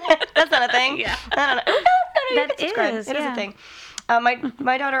 That's not a thing. Yeah. I don't know. Oh, no, you That can subscribe. is, It is yeah. a thing.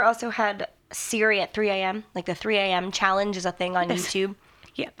 My daughter also had Siri at 3 a.m. Like the 3 a.m. challenge is a thing on YouTube.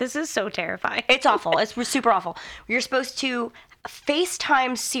 Yeah, this is so terrifying. It's awful. It's super awful. You're supposed to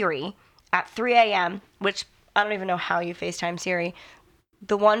FaceTime Siri at 3 a.m., which I don't even know how you FaceTime Siri.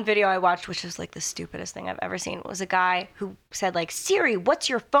 The one video I watched, which is like the stupidest thing I've ever seen, was a guy who said like, Siri, what's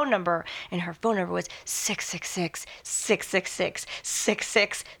your phone number? And her phone number was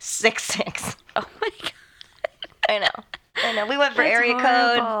 666-666-6666. Oh my God. I know. We went for That's area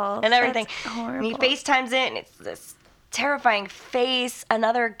horrible. code and everything. That's And he horrible. FaceTimes it, and it's this terrifying face.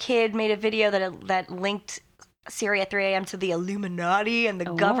 Another kid made a video that linked Siri at 3 a.m. to the Illuminati and the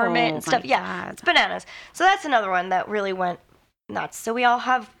government and stuff. my Yeah, God. it's bananas. So that's another one that really went nuts. So we all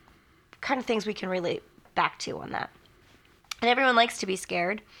have kind of things we can relate back to on that. And everyone likes to be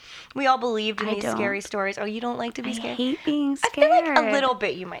scared. We all believed in these scary stories. Oh, you don't like to be I scared? hate being I scared. feel like a little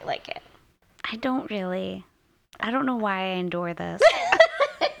bit you might like it. I don't really. I don't know why I endure this.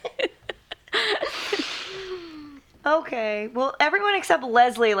 Okay. Well, everyone except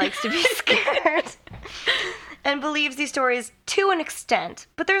Leslie likes to be scared and believes these stories to an extent.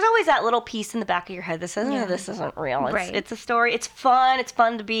 But there's always that little piece in the back of your head that says, no, this isn't real. It's a story. It's fun. It's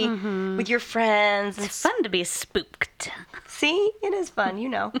fun to be with your friends. It's fun to be spooked. See? It is fun, you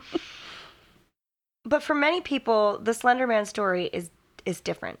know. But for many people, the Slender Man story is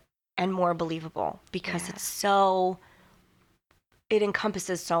different and more believable because it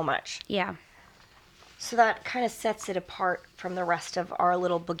encompasses so much. Yeah. So that kind of sets it apart from the rest of our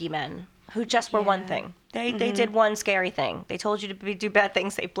little boogeymen who just were one thing. They did one scary thing. They told you to do bad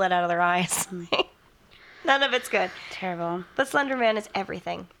things. They bled out of their eyes. None of it's good. Terrible. But Slender Man is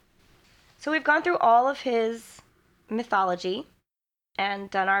everything. So we've gone through all of his mythology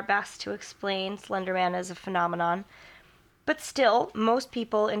and done our best to explain Slender Man as a phenomenon. But still, most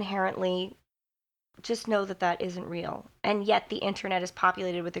people inherently just know that that isn't real. And yet the internet is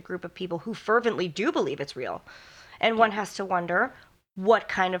populated with a group of people who fervently do believe it's real. And one has to wonder what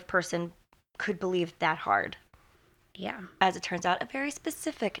kind of person could believe that hard. Yeah. As it turns out, a very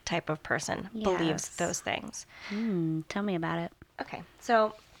specific type of person believes Yes. those things. Tell me about it. Okay,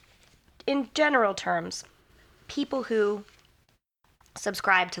 so in general terms, people who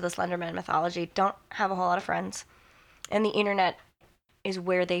subscribe to the Slenderman mythology don't have a whole lot of friends. And the internet is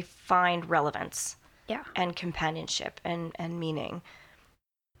where they find relevance. Yeah. And companionship and meaning.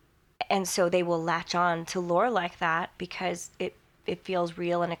 And so they will latch on to lore like that because it feels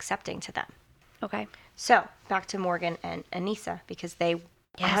real and accepting to them. Okay. So back to Morgan and Anissa because they...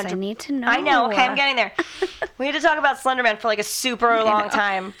 Yes, I need to know. I know. Okay, I'm getting there. We need to talk about Slenderman for like a super long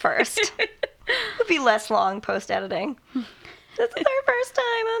time first. It'll be less long post-editing. This is our first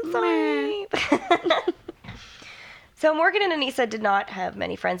time. I'm sorry. So Morgan and Anissa did not have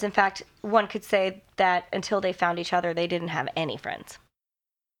many friends. In fact, one could say that until they found each other, they didn't have any friends.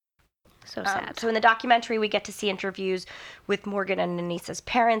 So sad. So in the documentary, we get to see interviews with Morgan and Anissa's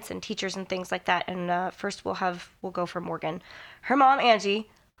parents and teachers and things like that. And first we'll go for Morgan. Her mom, Angie,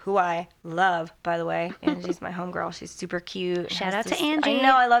 who I love, by the way. Angie's my homegirl. She's super cute. Shout out to Angie. I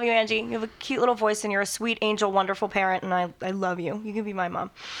know. I love you, Angie. You have a cute little voice and you're a sweet angel, wonderful parent. And I love you. You can be my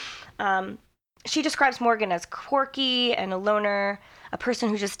mom. She describes Morgan as quirky and a loner, a person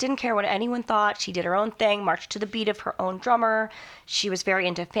who just didn't care what anyone thought. She did her own thing, marched to the beat of her own drummer. She was very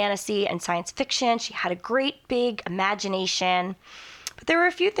into fantasy and science fiction. She had a great big imagination. But there were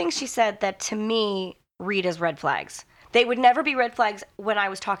a few things she said that to me read as red flags. They would never be red flags when I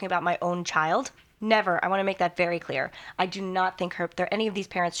was talking about my own child. Never. I want to make that very clear. I do not think any of these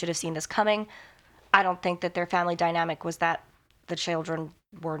parents should have seen this coming. I don't think that their family dynamic was that the children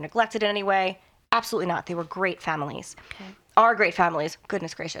were neglected in any way. Absolutely not. They were great families. Okay. Are great families.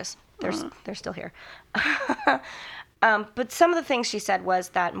 Goodness gracious. They're still here. But some of the things she said was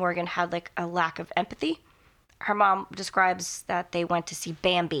that Morgan had like a lack of empathy. Her mom describes that they went to see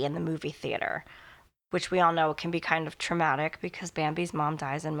Bambi in the movie theater, which we all know can be kind of traumatic because Bambi's mom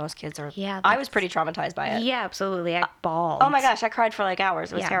dies and most kids are... Yeah, I was pretty traumatized by it. Yeah, absolutely. I bawled. Oh my gosh, I cried for like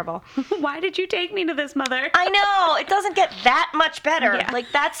hours. It was terrible. Why did you take me to this, Mother? I know. It doesn't get that much better. Yeah.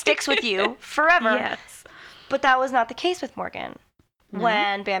 Like that sticks with you forever. Yes. But that was not the case with Morgan. No?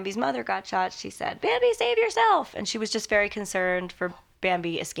 When Bambi's mother got shot, she said, "Bambi, save yourself." And she was just very concerned for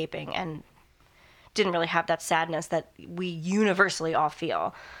Bambi escaping and didn't really have that sadness that we universally all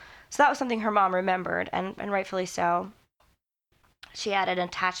feel. So that was something her mom remembered, and rightfully so. She had an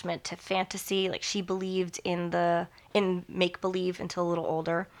attachment to fantasy, like she believed in make-believe until a little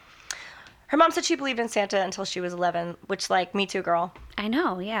older. Her mom said she believed in Santa until she was 11, which, like, me too, girl. I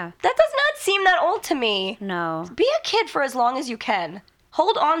know, yeah. That does not seem that old to me. No. Be a kid for as long as you can.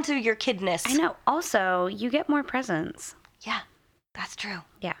 Hold on to your kidness. I know. Also, you get more presents. Yeah, that's true.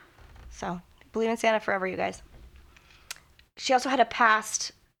 Yeah. So, believe in Santa forever, you guys. She also had a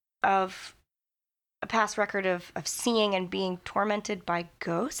past record of seeing and being tormented by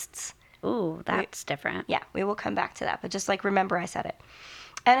ghosts. Ooh, that's different. Yeah, we will come back to that, but just like remember I said it.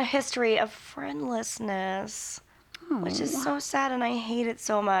 And a history of friendlessness, which is so sad and I hate it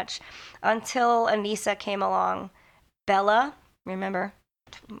so much. Until Anissa came along. Bella, remember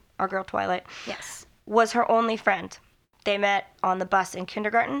our girl Twilight? Yes. Was her only friend. They met on the bus in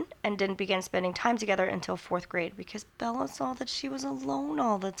kindergarten and didn't begin spending time together until 4th grade because Bella saw that she was alone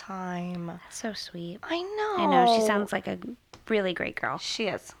all the time. That's so sweet. I know. I know. She sounds like a really great girl. She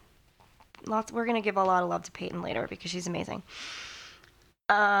is. We're going to give a lot of love to Peyton later because she's amazing.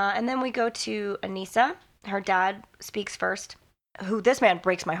 And then we go to Anissa. Her dad speaks first. This man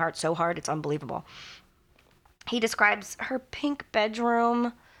breaks my heart so hard, it's unbelievable. He describes her pink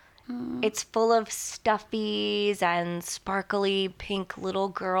bedroom. It's full of stuffies and sparkly pink little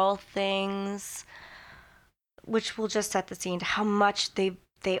girl things, which will just set the scene to how much they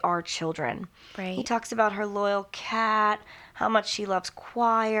are children. Right. He talks about her loyal cat, how much she loves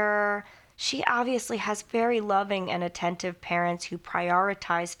choir. She obviously has very loving and attentive parents who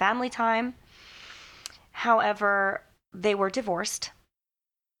prioritize family time. However, they were divorced.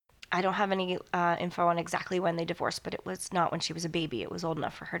 I don't have any info on exactly when they divorced, but it was not when she was a baby. It was old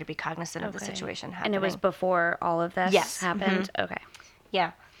enough for her to be cognizant of the situation happening. And it was before all of this happened? Mm-hmm. Okay.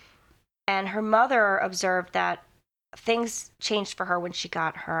 Yeah. And her mother observed that things changed for her when she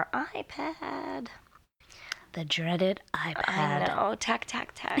got her iPad. The dreaded iPad. I know. Tech.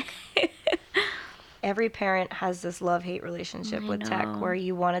 Every parent has this love-hate relationship with tech where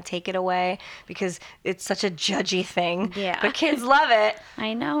you want to take it away because it's such a judgy thing. Yeah. But kids love it.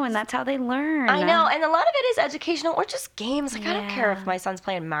 I know, and that's how they learn. I know, and a lot of it is educational or just games. Like, I don't care if my son's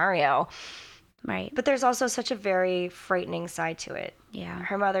playing Mario. Right. But there's also such a very frightening side to it. Yeah.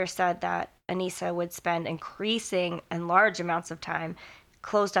 Her mother said that Anissa would spend increasing and large amounts of time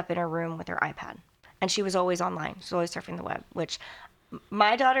closed up in her room with her iPad. And she was always online. She was always surfing the web, which...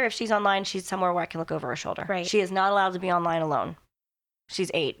 My daughter, if she's online, she's somewhere where I can look over her shoulder. Right. She is not allowed to be online alone. She's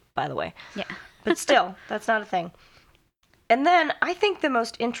 8, by the way. Yeah. But still, that's not a thing. And then I think the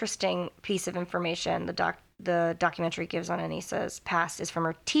most interesting piece of information the documentary gives on Anissa's past is from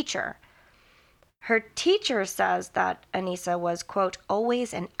her teacher. Her teacher says that Anissa was, quote,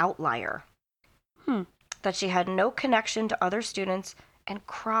 always an outlier. That she had no connection to other students and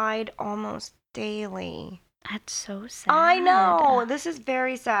cried almost daily. That's so sad. I know. This is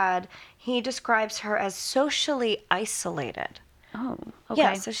very sad. He describes her as socially isolated. Oh, okay.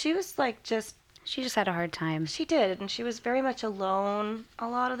 Yeah, so she was like She just had a hard time. She did, and she was very much alone a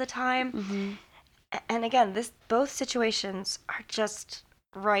lot of the time. Mm-hmm. And again, both situations are just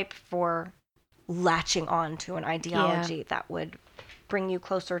ripe for latching on to an ideology that would bring you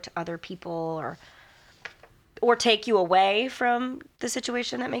closer to other people or take you away from the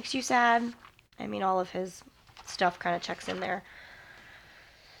situation that makes you sad. I mean, all of his stuff kind of checks in there.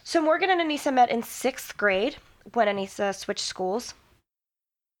 So Morgan and Anissa met in 6th grade when Anissa switched schools,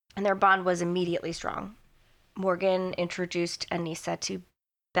 and their bond was immediately strong. Morgan introduced Anissa to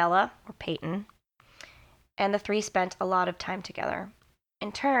Bella, or Peyton, and the three spent a lot of time together.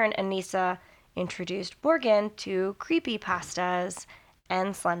 In turn, Anissa introduced Morgan to creepypastas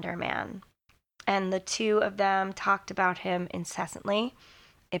and Slender Man, and the two of them talked about him incessantly.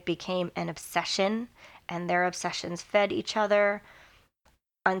 It became an obsession, and their obsessions fed each other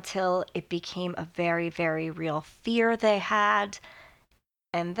until it became a very, very real fear they had.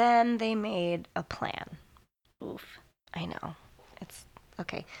 And then they made a plan. Oof. I know. It's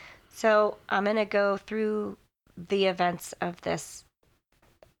okay. So I'm going to go through the events of this,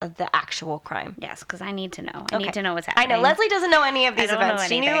 of the actual crime. Yes, because I need to know. I Okay. need to know what's I happening. know. Leslie doesn't know any of these I don't know events.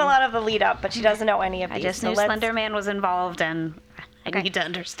 She knew anything. a lot of the lead up, but she doesn't know any of these. I just So knew Slender Man was involved, and I Okay. need to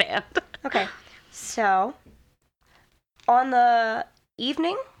understand. Okay. So on the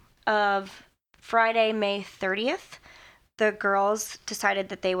evening of Friday, May 30th, the girls decided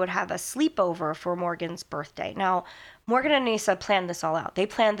that they would have a sleepover for Morgan's birthday. Now, Morgan and Anissa planned this all out. They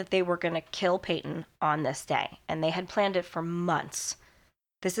planned that they were going to kill Peyton on this day, and they had planned it for months.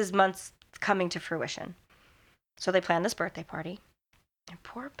 This is months coming to fruition. So they planned this birthday party. And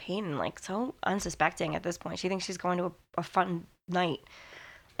poor Peyton, like, so unsuspecting at this point. She thinks she's going to a fun night.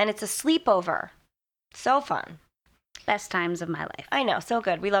 And it's a sleepover. So fun. Best times of my life. I know, so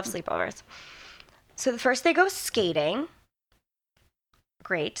good. We love sleepovers. So first they go skating.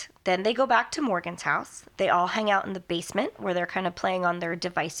 Great. Then they go back to Morgan's house. They all hang out in the basement where they're kind of playing on their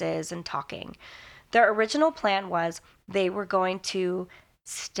devices and talking. Their original plan was they were going to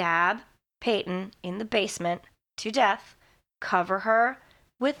stab Peyton in the basement to death, cover her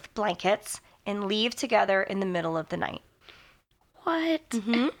with blankets, and leave together in the middle of the night. What?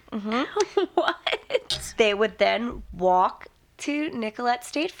 Mm-hmm. What? They would then walk to Nicollet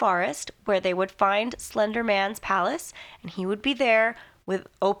State Forest, where they would find Slender Man's palace, and he would be there with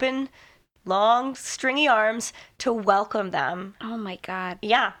open, long, stringy arms to welcome them. Oh my God.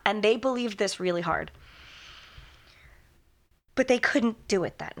 Yeah, and they believed this really hard. But they couldn't do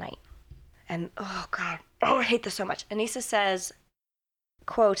it that night. And, oh God, I hate this so much. Anissa says,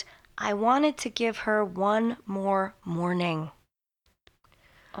 quote, "I wanted to give her one more morning."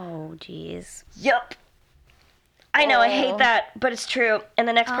 Oh, geez. Yep. I know, I Oh. hate that, but it's true. And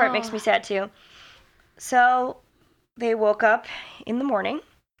the next part makes me sad too. So they woke up in the morning,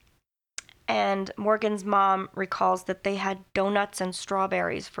 and Morgan's mom recalls that they had donuts and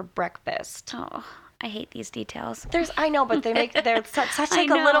strawberries for breakfast. Oh, I hate these details. I know, but they're such I like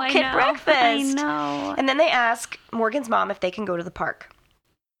know, a little I kid know. breakfast. I know. And then they ask Morgan's mom if they can go to the park.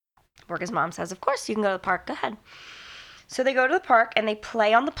 Morgan's mom says, "Of course you can go to the park. Go ahead." So they go to the park and they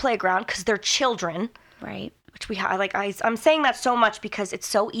play on the playground because they're children. Right. Which we have, like, I'm saying that so much because it's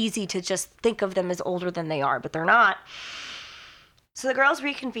so easy to just think of them as older than they are, but they're not. So the girls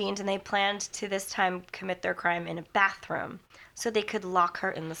reconvened and they planned to this time commit their crime in a bathroom so they could lock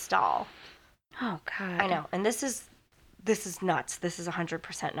her in the stall. Oh God. I know, and this is nuts. This is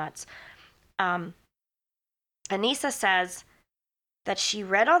 100% nuts. Anissa says that she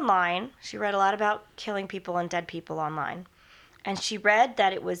read online. She read a lot about killing people and dead people online, and she read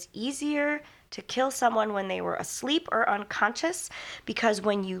that it was easier to kill someone when they were asleep or unconscious because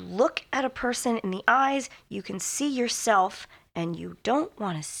when you look at a person in the eyes, you can see yourself, and you don't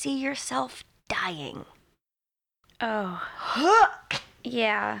want to see yourself dying. Oh.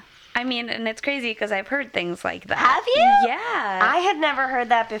 Yeah. I mean, and it's crazy because I've heard things like that. Have you? Yeah. I had never heard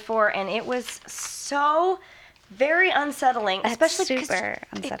that before, and it was so very unsettling, That's especially because super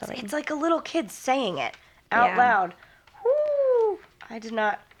unsettling. It's like a little kid saying it out Yeah. loud. Woo! I did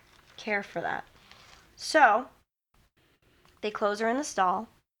not care for that. So they close her in the stall,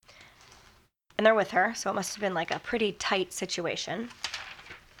 and they're with her, so it must have been like a pretty tight situation.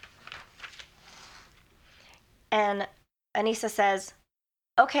 And Anissa says,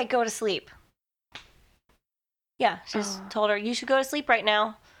 "Okay, go to sleep." Yeah, she just told her, "You should go to sleep right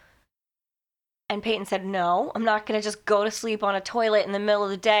now." And Peyton said, "No, I'm not going to just go to sleep on a toilet in the middle of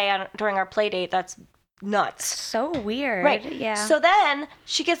the day during our play date. That's nuts." So weird. Right. Yeah. So then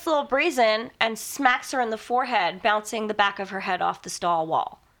she gets a little brazen and smacks her in the forehead, bouncing the back of her head off the stall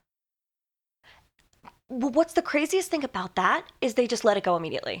wall. What's the craziest thing about that is they just let it go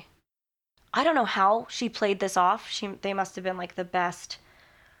immediately. I don't know how she played this off. They must have been like the best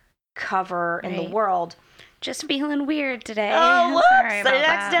cover in the Right. world. Just feeling weird today. Oh, whoops! Sorry I about that.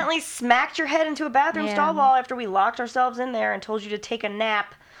 accidentally smacked your head into a bathroom Yeah. stall wall after we locked ourselves in there and told you to take a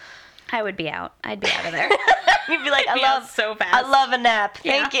nap. I would be out. I'd be out of there. You'd be like, I'd be out so fast. I love a nap.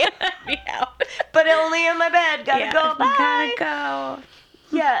 Yeah. Thank you. I'd be out. But only in my bed. Gotta go. Bye. Gotta go.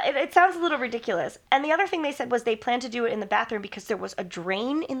 Yeah, it sounds a little ridiculous. And the other thing they said was they planned to do it in the bathroom because there was a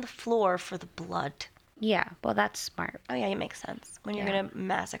drain in the floor for the blood. Yeah, well, that's smart. Oh yeah, it makes sense when you're Yeah. gonna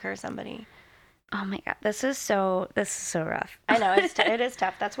massacre somebody. Oh my God, this is so rough. I know it is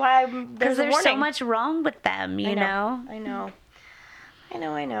tough. That's why Because there's a there's so warning. much wrong with them, you know? I know.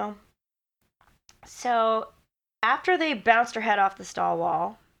 I know. So after they bounced her head off the stall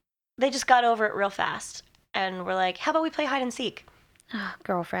wall, they just got over it real fast and were like, "How about we play hide and seek?" Ugh,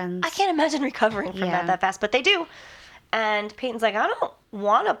 girlfriends. I can't imagine recovering from Yeah. that fast, but they do. And Peyton's like, "I don't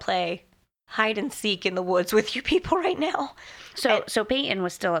want to play hide and seek in the woods with you people right now." So Peyton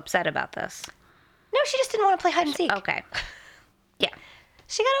was still upset about this. No, she just didn't want to play hide and seek. Okay. Yeah.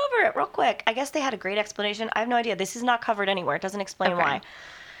 She got over it real quick. I guess they had a great explanation. I have no idea. This is not covered anywhere. It doesn't explain Okay. why.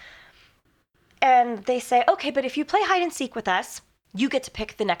 And they say, "Okay, but if you play hide and seek with us, you get to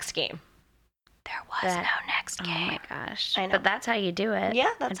pick the next game." There was no next game. Oh my gosh. I know. But that's how you do it.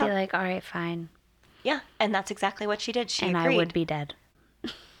 Yeah, that's I'd be how- like, all right, fine. Yeah, and that's exactly what she did. She And agreed. I would be dead.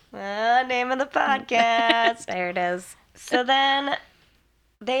 Name of the podcast. There it is. So then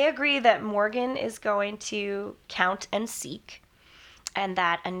they agree that Morgan is going to count and seek, and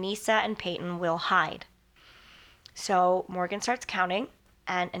that Anissa and Peyton will hide. So Morgan starts counting,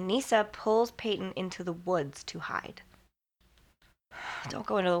 and Anissa pulls Peyton into the woods to hide. Don't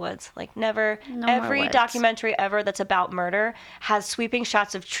go into the woods. Like, never. No more Every woods. documentary ever that's about murder has sweeping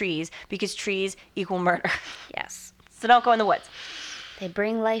shots of trees because trees equal murder. Yes. So don't go in the woods. They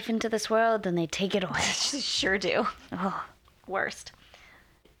bring life into this world and they take it away. Sure do. Oh. Worst.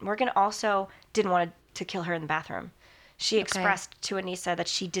 Morgan also didn't want to kill her in the bathroom. She expressed to Anissa that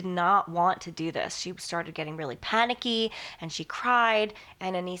she did not want to do this. She started getting really panicky and she cried.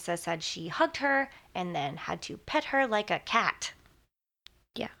 And Anissa said she hugged her and then had to pet her like a cat.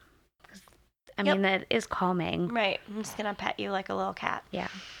 Yeah. I Yep. mean, that is calming. Right. I'm just going to pet you like a little cat. Yeah.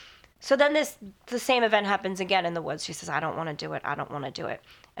 So then the same event happens again in the woods. She says, "I don't want to do it. I don't want to do it."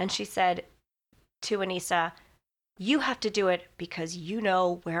 And she said to Anissa, "You have to do it because you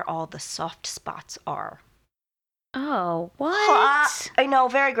know where all the soft spots are." Oh, what? I know,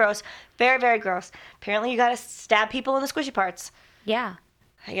 very gross. Very, very gross. Apparently you gotta stab people in the squishy parts, Yeah.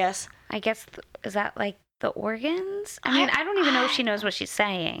 I guess. I guess, is that like the organs? I mean, I don't even know if she knows what she's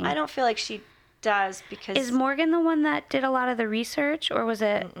saying. I don't feel like she does because... Is Morgan the one that did a lot of the research, or was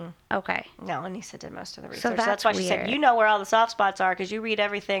it? Okay. No, Anissa did most of the research. that's why she said, weird. "You know where all the soft spots are because you read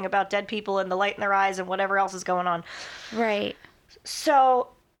everything about dead people and the light in their eyes and whatever else is going on." Right. So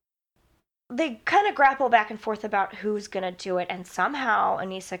they kind of grapple back and forth about who's going to do it, and somehow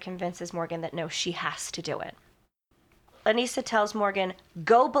Anissa convinces Morgan that no, she has to do it. Anissa tells Morgan,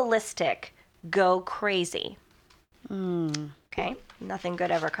 "Go ballistic, go crazy." Okay, nothing good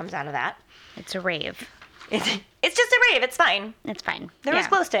ever comes out of that. It's a rave. It's just a rave, it's fine. It's fine. There was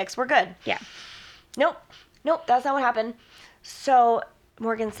glow sticks, we're good. Yeah. Nope, that's not what happened. So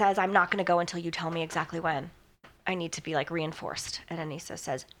Morgan says, "I'm not going to go until you tell me exactly when. I need to be like reinforced." And Anissa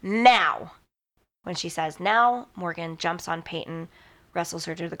says, "Now." When she says now, Morgan jumps on Peyton, wrestles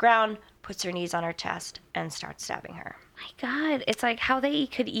her to the ground, puts her knees on her chest, and starts stabbing her. My God, it's like how they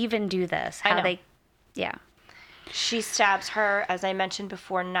could even do this. I How know. they, yeah. She stabs her, as I mentioned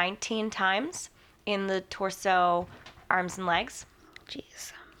before, 19 times in the torso, arms, and legs.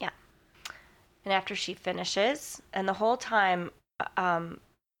 Jeez. Yeah. And after she finishes, and the whole time,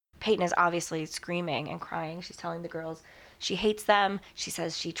 Peyton is obviously screaming and crying. She's telling the girls she hates them. She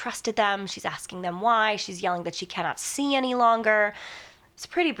says she trusted them. She's asking them why. She's yelling that she cannot see any longer. It's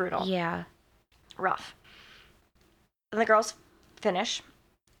pretty brutal. Yeah. Rough. And the girls finish.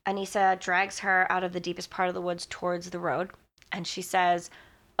 Anissa drags her out of the deepest part of the woods towards the road. And she says,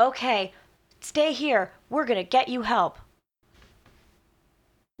 "Okay, stay here. We're going to get you help."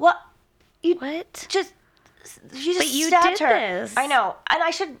 What? You What? just But you stabbed did her. this. I know. And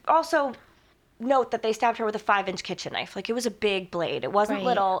I should also note that they stabbed her with a 5-inch kitchen knife. Like, it was a big blade. It wasn't Right.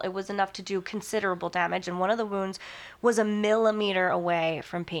 little. It was enough to do considerable damage. And one of the wounds was a millimeter away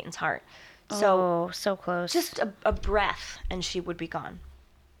from Peyton's heart. So so close. just a breath and she would be gone.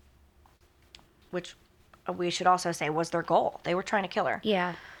 Which we should also say was their goal. They were trying to kill her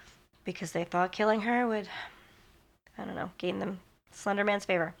yeah. because they thought killing her would, I don't know, gain them Slender Man's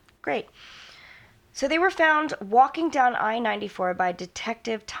favor. Great. So they were found walking down I-94 by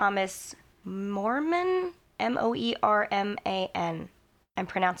Detective Thomas Moorman, Moerman. I'm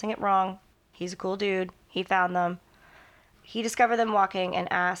pronouncing it wrong. He's a cool dude. He found them. He discovered them walking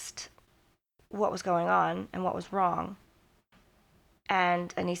and asked what was going on and what was wrong.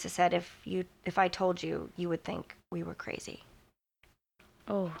 And Anissa said, if I told you, you would think we were crazy.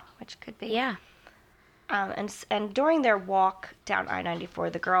 Oh. Which could be. Yeah. And during their walk down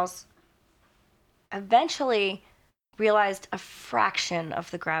I-94, the girls eventually realized a fraction of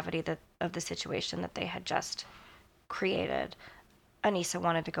the gravity of the situation that they had just created. Anissa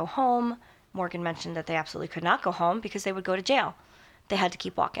wanted to go home. Morgan mentioned that they absolutely could not go home because they would go to jail. They had to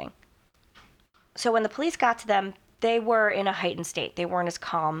keep walking. So when the police got to them, they were in a heightened state. They weren't as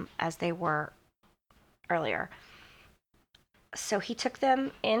calm as they were earlier. So he took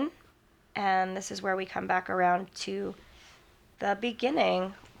them in, and this is where we come back around to the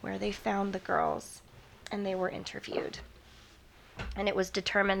beginning, where they found the girls and they were interviewed. And it was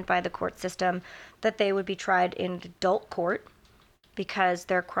determined by the court system that they would be tried in adult court because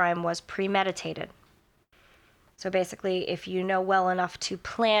their crime was premeditated. So basically, if you know well enough to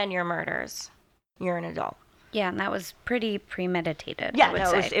plan your murders, you're an adult. Yeah, and that was pretty premeditated. Yeah,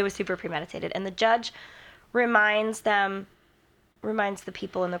 no, it was super premeditated. And the judge reminds the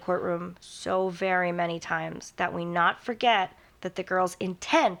people in the courtroom so very many times that we not forget that the girl's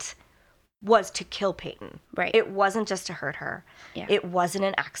intent was to kill Peyton. Right. It wasn't just to hurt her. Yeah. It wasn't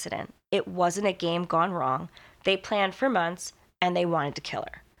an accident. It wasn't a game gone wrong. They planned for months, and they wanted to kill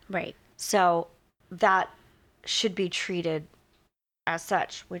her. Right. So that should be treated as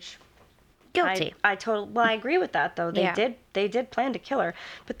such, which... Guilty. I agree with that, though. They did plan to kill her,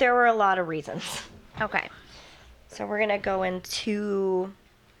 but there were a lot of reasons. Okay. So we're going to go into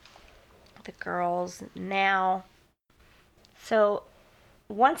the girls now. So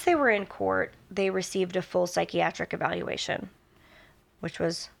once they were in court, they received a full psychiatric evaluation, which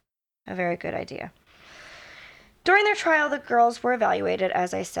was a very good idea. During their trial, the girls were evaluated,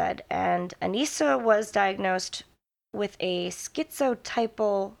 as I said, and Anissa was diagnosed with a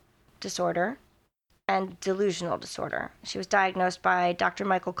schizotypal disorder and delusional disorder. She was diagnosed by Dr.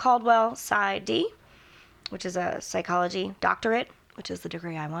 Michael Caldwell, PsyD, which is a psychology doctorate, which is the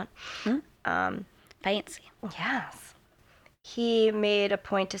degree I want. Fancy. Yes. He made a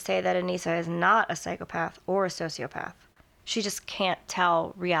point to say that Anissa is not a psychopath or a sociopath. She just can't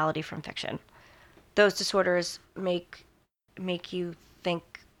tell reality from fiction. Those disorders make you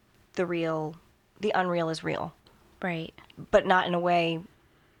think the unreal is real. Right. But not in a way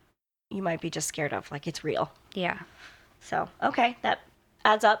you might be just scared of, like it's real. Yeah. So, okay, that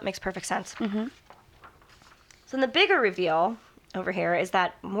adds up, makes perfect sense. Mm-hmm. So the bigger reveal over here is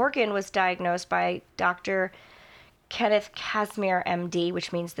that Morgan was diagnosed by Dr. Kenneth Casimir, MD,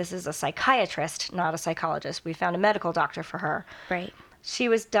 which means this is a psychiatrist, not a psychologist. We found a medical doctor for her. Right. She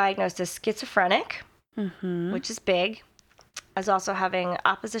was diagnosed as schizophrenic, which is big, as also having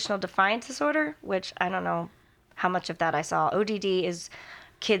oppositional defiance disorder, which I don't know how much of that I saw. ODD is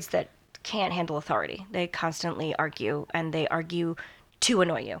kids that can't handle authority. They constantly argue, and they argue to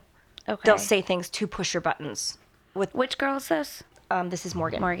annoy you. Okay. They'll say things to push your buttons. Which girl is this? This is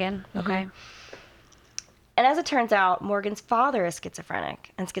Morgan. Morgan. Okay. And as it turns out, Morgan's father is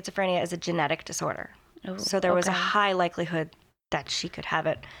schizophrenic, and schizophrenia is a genetic disorder. Oh, So there was a high likelihood that she could have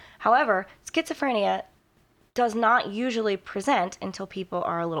it. However, schizophrenia does not usually present until people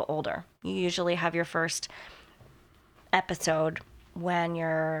are a little older. You usually have your first episode when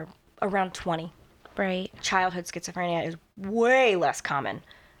you're around 20. Right. Childhood schizophrenia is way less common.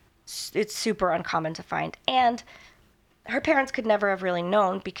 It's super uncommon to find. And her parents could never have really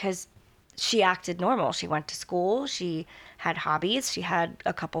known because she acted normal. She went to school. She had hobbies. She had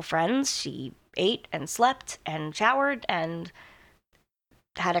a couple friends. She ate and slept and showered and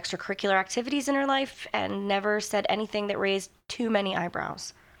had extracurricular activities in her life and never said anything that raised too many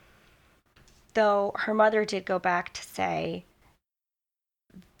eyebrows. Though her mother did go back to say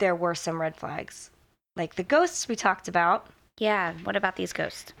there were some red flags. Like the ghosts we talked about. Yeah. What about these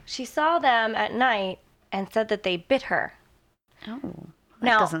ghosts? She saw them at night and said that they bit her. Oh. That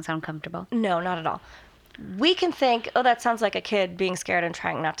Now- doesn't sound comfortable. No, not at all. We can think, oh, that sounds like a kid being scared and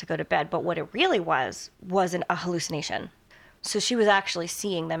trying not to go to bed. But what it really was a hallucination. So she was actually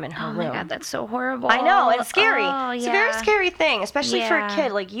seeing them in her Oh room. my God, that's so horrible. I know, and it's scary. Oh, It's a very yeah. scary thing, especially for a Yeah.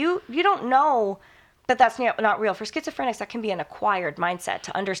 kid. Like you don't know that that's not real. For schizophrenics, that can be an acquired mindset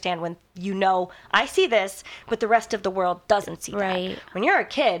to understand when you know, I see this, but the rest of the world doesn't see Right. that. When you're a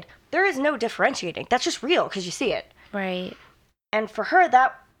kid, there is no differentiating. That's just real because you see it. Right. And for her,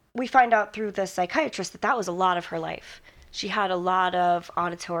 that we find out through the psychiatrist that was a lot of her life. She had a lot of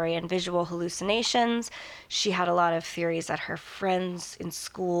auditory and visual hallucinations. She had a lot of theories that her friends in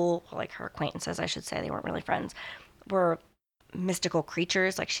school, like her acquaintances, I should say, they weren't really friends, were mystical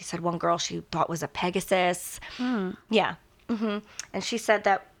creatures. Like she said one girl she thought was a Pegasus. Yeah. And she said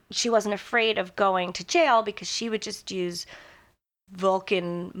that she wasn't afraid of going to jail because she would just use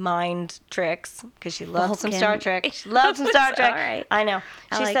Vulcan mind tricks because she loved some Star Trek. She loved some Star Trek. All right. I know.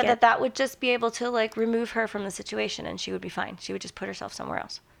 I She like said it. that would just be able to like remove her from the situation and she would be fine. She would just put herself somewhere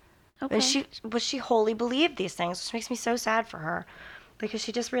else. Okay. And she wholly believed these things, which makes me so sad for her, because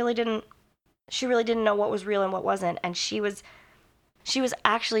she really didn't know what was real and what wasn't, and she was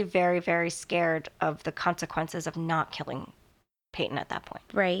actually very, very scared of the consequences of not killing Peyton at that point.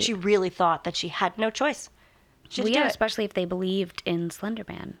 Right. She really thought that she had no choice. She Well, had to yeah, do it. especially if they believed in Slender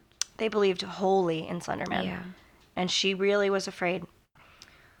Man. They believed wholly in Slenderman. Yeah. And she really was afraid.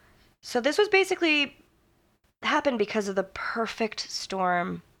 So this was basically happened because of the perfect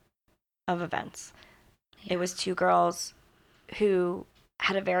storm of events. Yeah. It was two girls who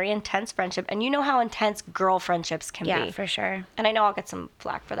had a very intense friendship. And you know how intense girl friendships can be. Yeah, for sure. And I know I'll get some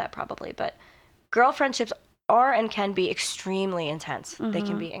flack for that probably, but girl friendships are and can be extremely intense. Mm-hmm. They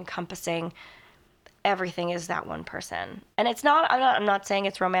can be encompassing. Everything is that one person. And it's not, I'm not saying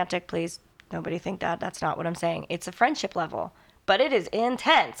it's romantic, please. Nobody think that. That's not what I'm saying. It's a friendship level, but it is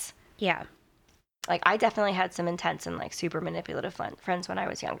intense. Yeah. Like, I definitely had some intense and, like, super manipulative friends when I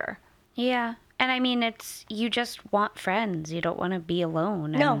was younger. Yeah. And I mean, you just want friends. You don't want to be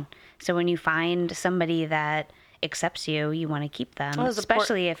alone. No. And so when you find somebody that accepts you, you want to keep them, Well, it was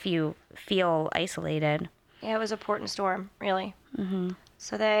especially if you feel isolated. Yeah, it was a Portland storm, really. Mm-hmm.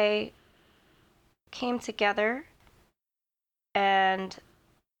 So they came together and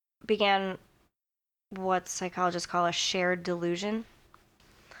began what psychologists call a shared delusion,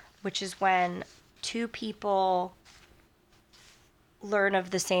 which is when two people learn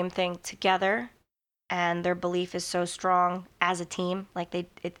of the same thing together and their belief is so strong as a team, like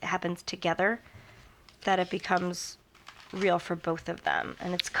it happens together, that it becomes real for both of them.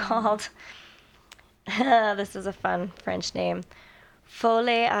 And it's called, this is a fun French name,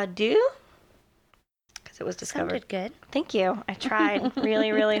 folie à deux, because it was discovered. Sounded good. Thank you. I tried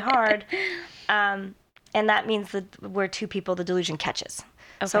really, really hard. And that means that where two people, the delusion catches.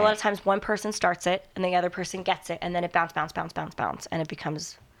 Okay. So a lot of times one person starts it and the other person gets it, and then it bounce, and it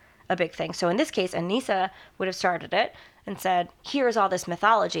becomes a big thing. So in this case, Anissa would have started it and said, here's all this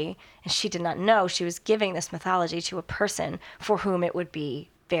mythology. And she did not know she was giving this mythology to a person for whom it would be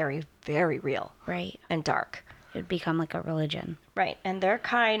very, very real. Right. And dark. It would become like a religion. Right. And their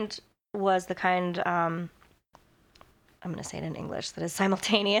kind was the kind, I'm going to say it in English, that is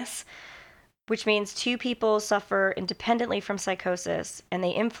simultaneous, which means two people suffer independently from psychosis and they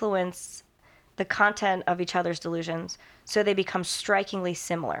influence the content of each other's delusions, so they become strikingly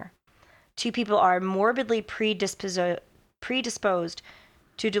similar. Two people are morbidly predisposed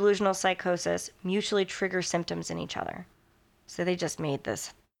to delusional psychosis, mutually trigger symptoms in each other. So they just made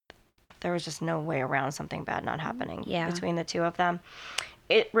this. There was just no way around something bad not happening between the two of them.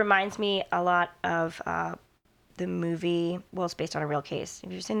 It reminds me a lot of the movie, well, it's based on a real case.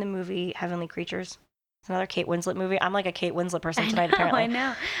 Have you seen the movie Heavenly Creatures? It's another Kate Winslet movie. I'm like a Kate Winslet person tonight, apparently. I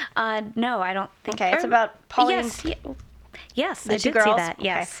know. No, I don't think. Okay, it's about Pauline. Yes, the I two did girls. see that.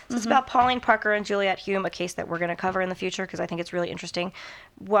 Yes. Okay. So it's about Pauline Parker and Juliette Hume, a case that we're going to cover in the future because I think it's really interesting,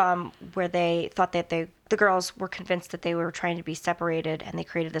 where they thought that the girls were convinced that they were trying to be separated, and they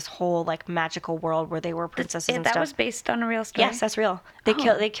created this whole like magical world where they were princesses and stuff. That was based on a real story? Yes, that's real.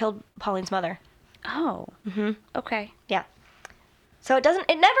 They killed Pauline's mother. Oh. Mm-hmm. Okay. Yeah. So it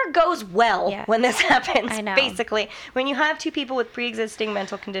never goes well when this happens. I know. Basically, when you have two people with pre-existing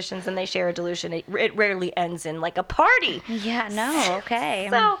mental conditions and they share a delusion, it rarely ends in like a party. Yeah, no, okay.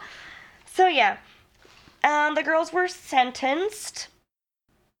 So yeah. The girls were sentenced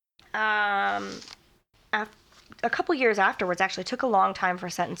a couple years afterwards. Actually, it took a long time for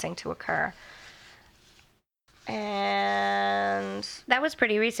sentencing to occur. And that was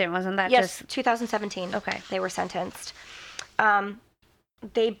pretty recent, wasn't that? Yes, 2017. Okay. They were sentenced.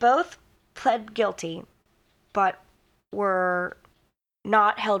 They both pled guilty, but were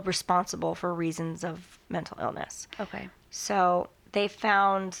not held responsible for reasons of mental illness. Okay. So they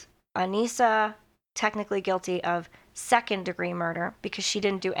found Anissa technically guilty of second-degree murder because she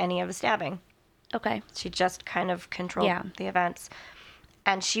didn't do any of the stabbing. Okay. She just kind of controlled the events.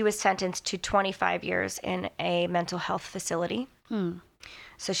 And she was sentenced to 25 years in a mental health facility.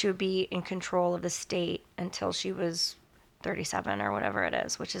 So she would be in control of the state until she was 37 or whatever it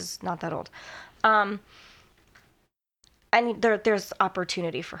is, which is not that old. And there's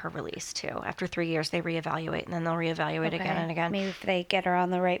opportunity for her release, too. After 3 years, they reevaluate, and then they'll reevaluate again and again. Maybe if they get her on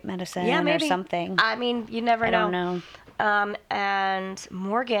the right medicine or something. I mean, you never know. I don't know. And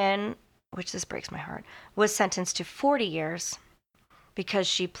Morgan, which this breaks my heart, was sentenced to 40 years because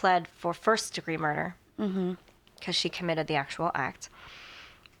she pled for first-degree murder because she committed the actual act.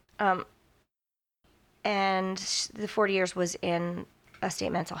 And the 40 years was in a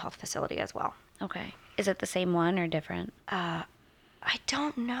state mental health facility as well. Okay. Is it the same one or different? I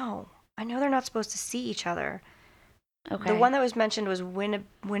don't know. I know they're not supposed to see each other. Okay. The one that was mentioned was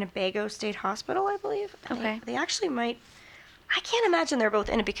Winnebago State Hospital, I believe. Okay. They actually might. I can't imagine they're both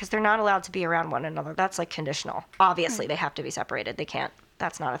in it because they're not allowed to be around one another. That's like conditional. Obviously, they have to be separated. They can't.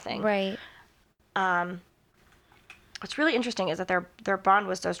 That's not a thing. Right. What's really interesting is that their bond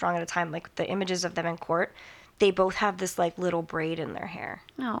was so strong at a time. Like the images of them in court, they both have this like little braid in their hair.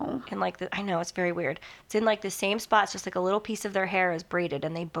 Oh. And like I know it's very weird. It's in like the same spots, just like a little piece of their hair is braided,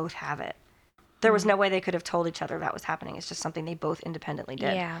 and they both have it. There was no way they could have told each other that was happening. It's just something they both independently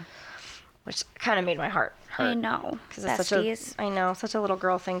did. Yeah. Which kind of made my heart hurt. I know. Because it's such a little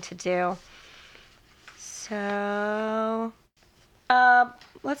girl thing to do. So,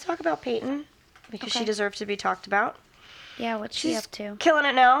 let's talk about Peyton because she deserves to be talked about. Yeah, what's she up to? Killing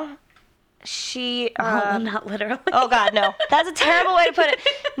it now. She well, not literally. Oh God, no. That's a terrible way to put it.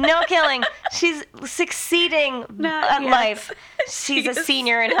 No killing. She's succeeding at life. She's a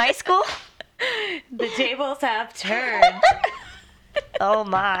senior in high school. The tables have turned. Oh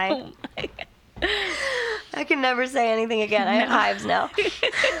my. I can never say anything again. I have hives now.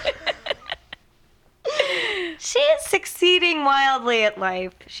 She is succeeding wildly at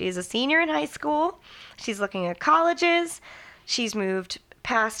life. She's a senior in high school. She's looking at colleges. She's moved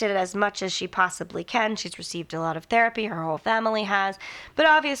past it as much as she possibly can. She's received a lot of therapy. Her whole family has. But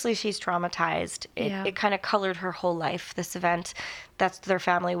obviously she's traumatized. It kind of colored her whole life, this event. That's what their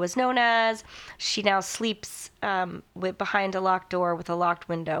family was known as. She now sleeps behind a locked door with a locked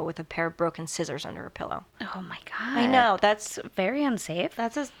window with a pair of broken scissors under her pillow. Oh my God. I know. That's very unsafe.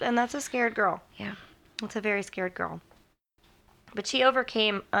 That's a scared girl. Yeah. It's a very scared girl. But she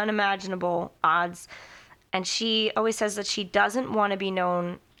overcame unimaginable odds. And she always says that she doesn't want to be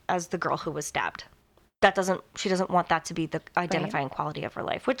known as the girl who was stabbed. She doesn't want that to be the identifying quality of her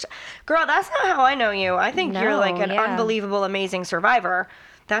life. Which, girl, that's not how I know you. I think you're like an unbelievable, amazing survivor.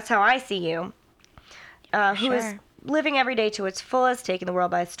 That's how I see you. Who is living every day to its fullest, taking the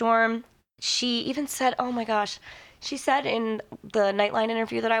world by storm. She even said, oh my gosh, she said in the Nightline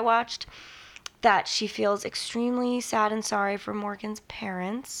interview that I watched that she feels extremely sad and sorry for Morgan's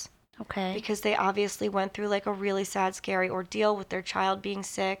parents. Okay. Because they obviously went through like a really sad, scary ordeal with their child being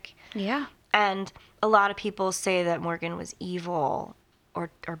sick. Yeah. And a lot of people say that Morgan was evil or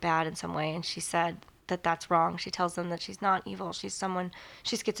bad in some way. And she said that that's wrong. She tells them that she's not evil. She's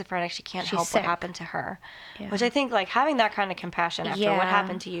schizophrenic. She can't help what happened to her. Yeah. Which I think like having that kind of compassion after what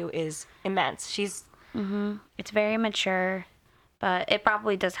happened to you is immense. It's very mature. But it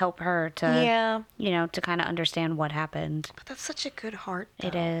probably does help her to, to kind of understand what happened. But that's such a good heart, though.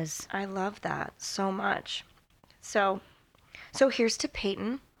 It is. I love that so much. So here's to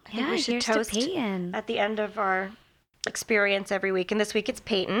Peyton. I think we should toast Peyton at the end of our experience every week. And this week it's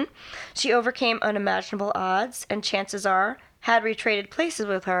Peyton. She overcame unimaginable odds, and chances are, had we traded places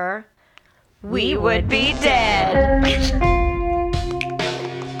with her, we would be dead.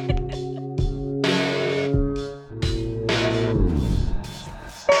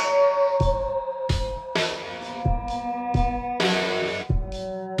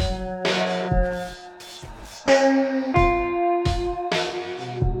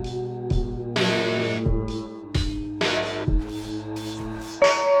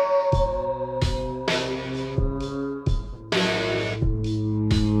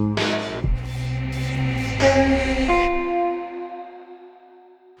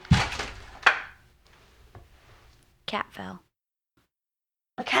 Cat fell.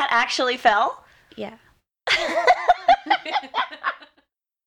 A cat actually fell? Yeah.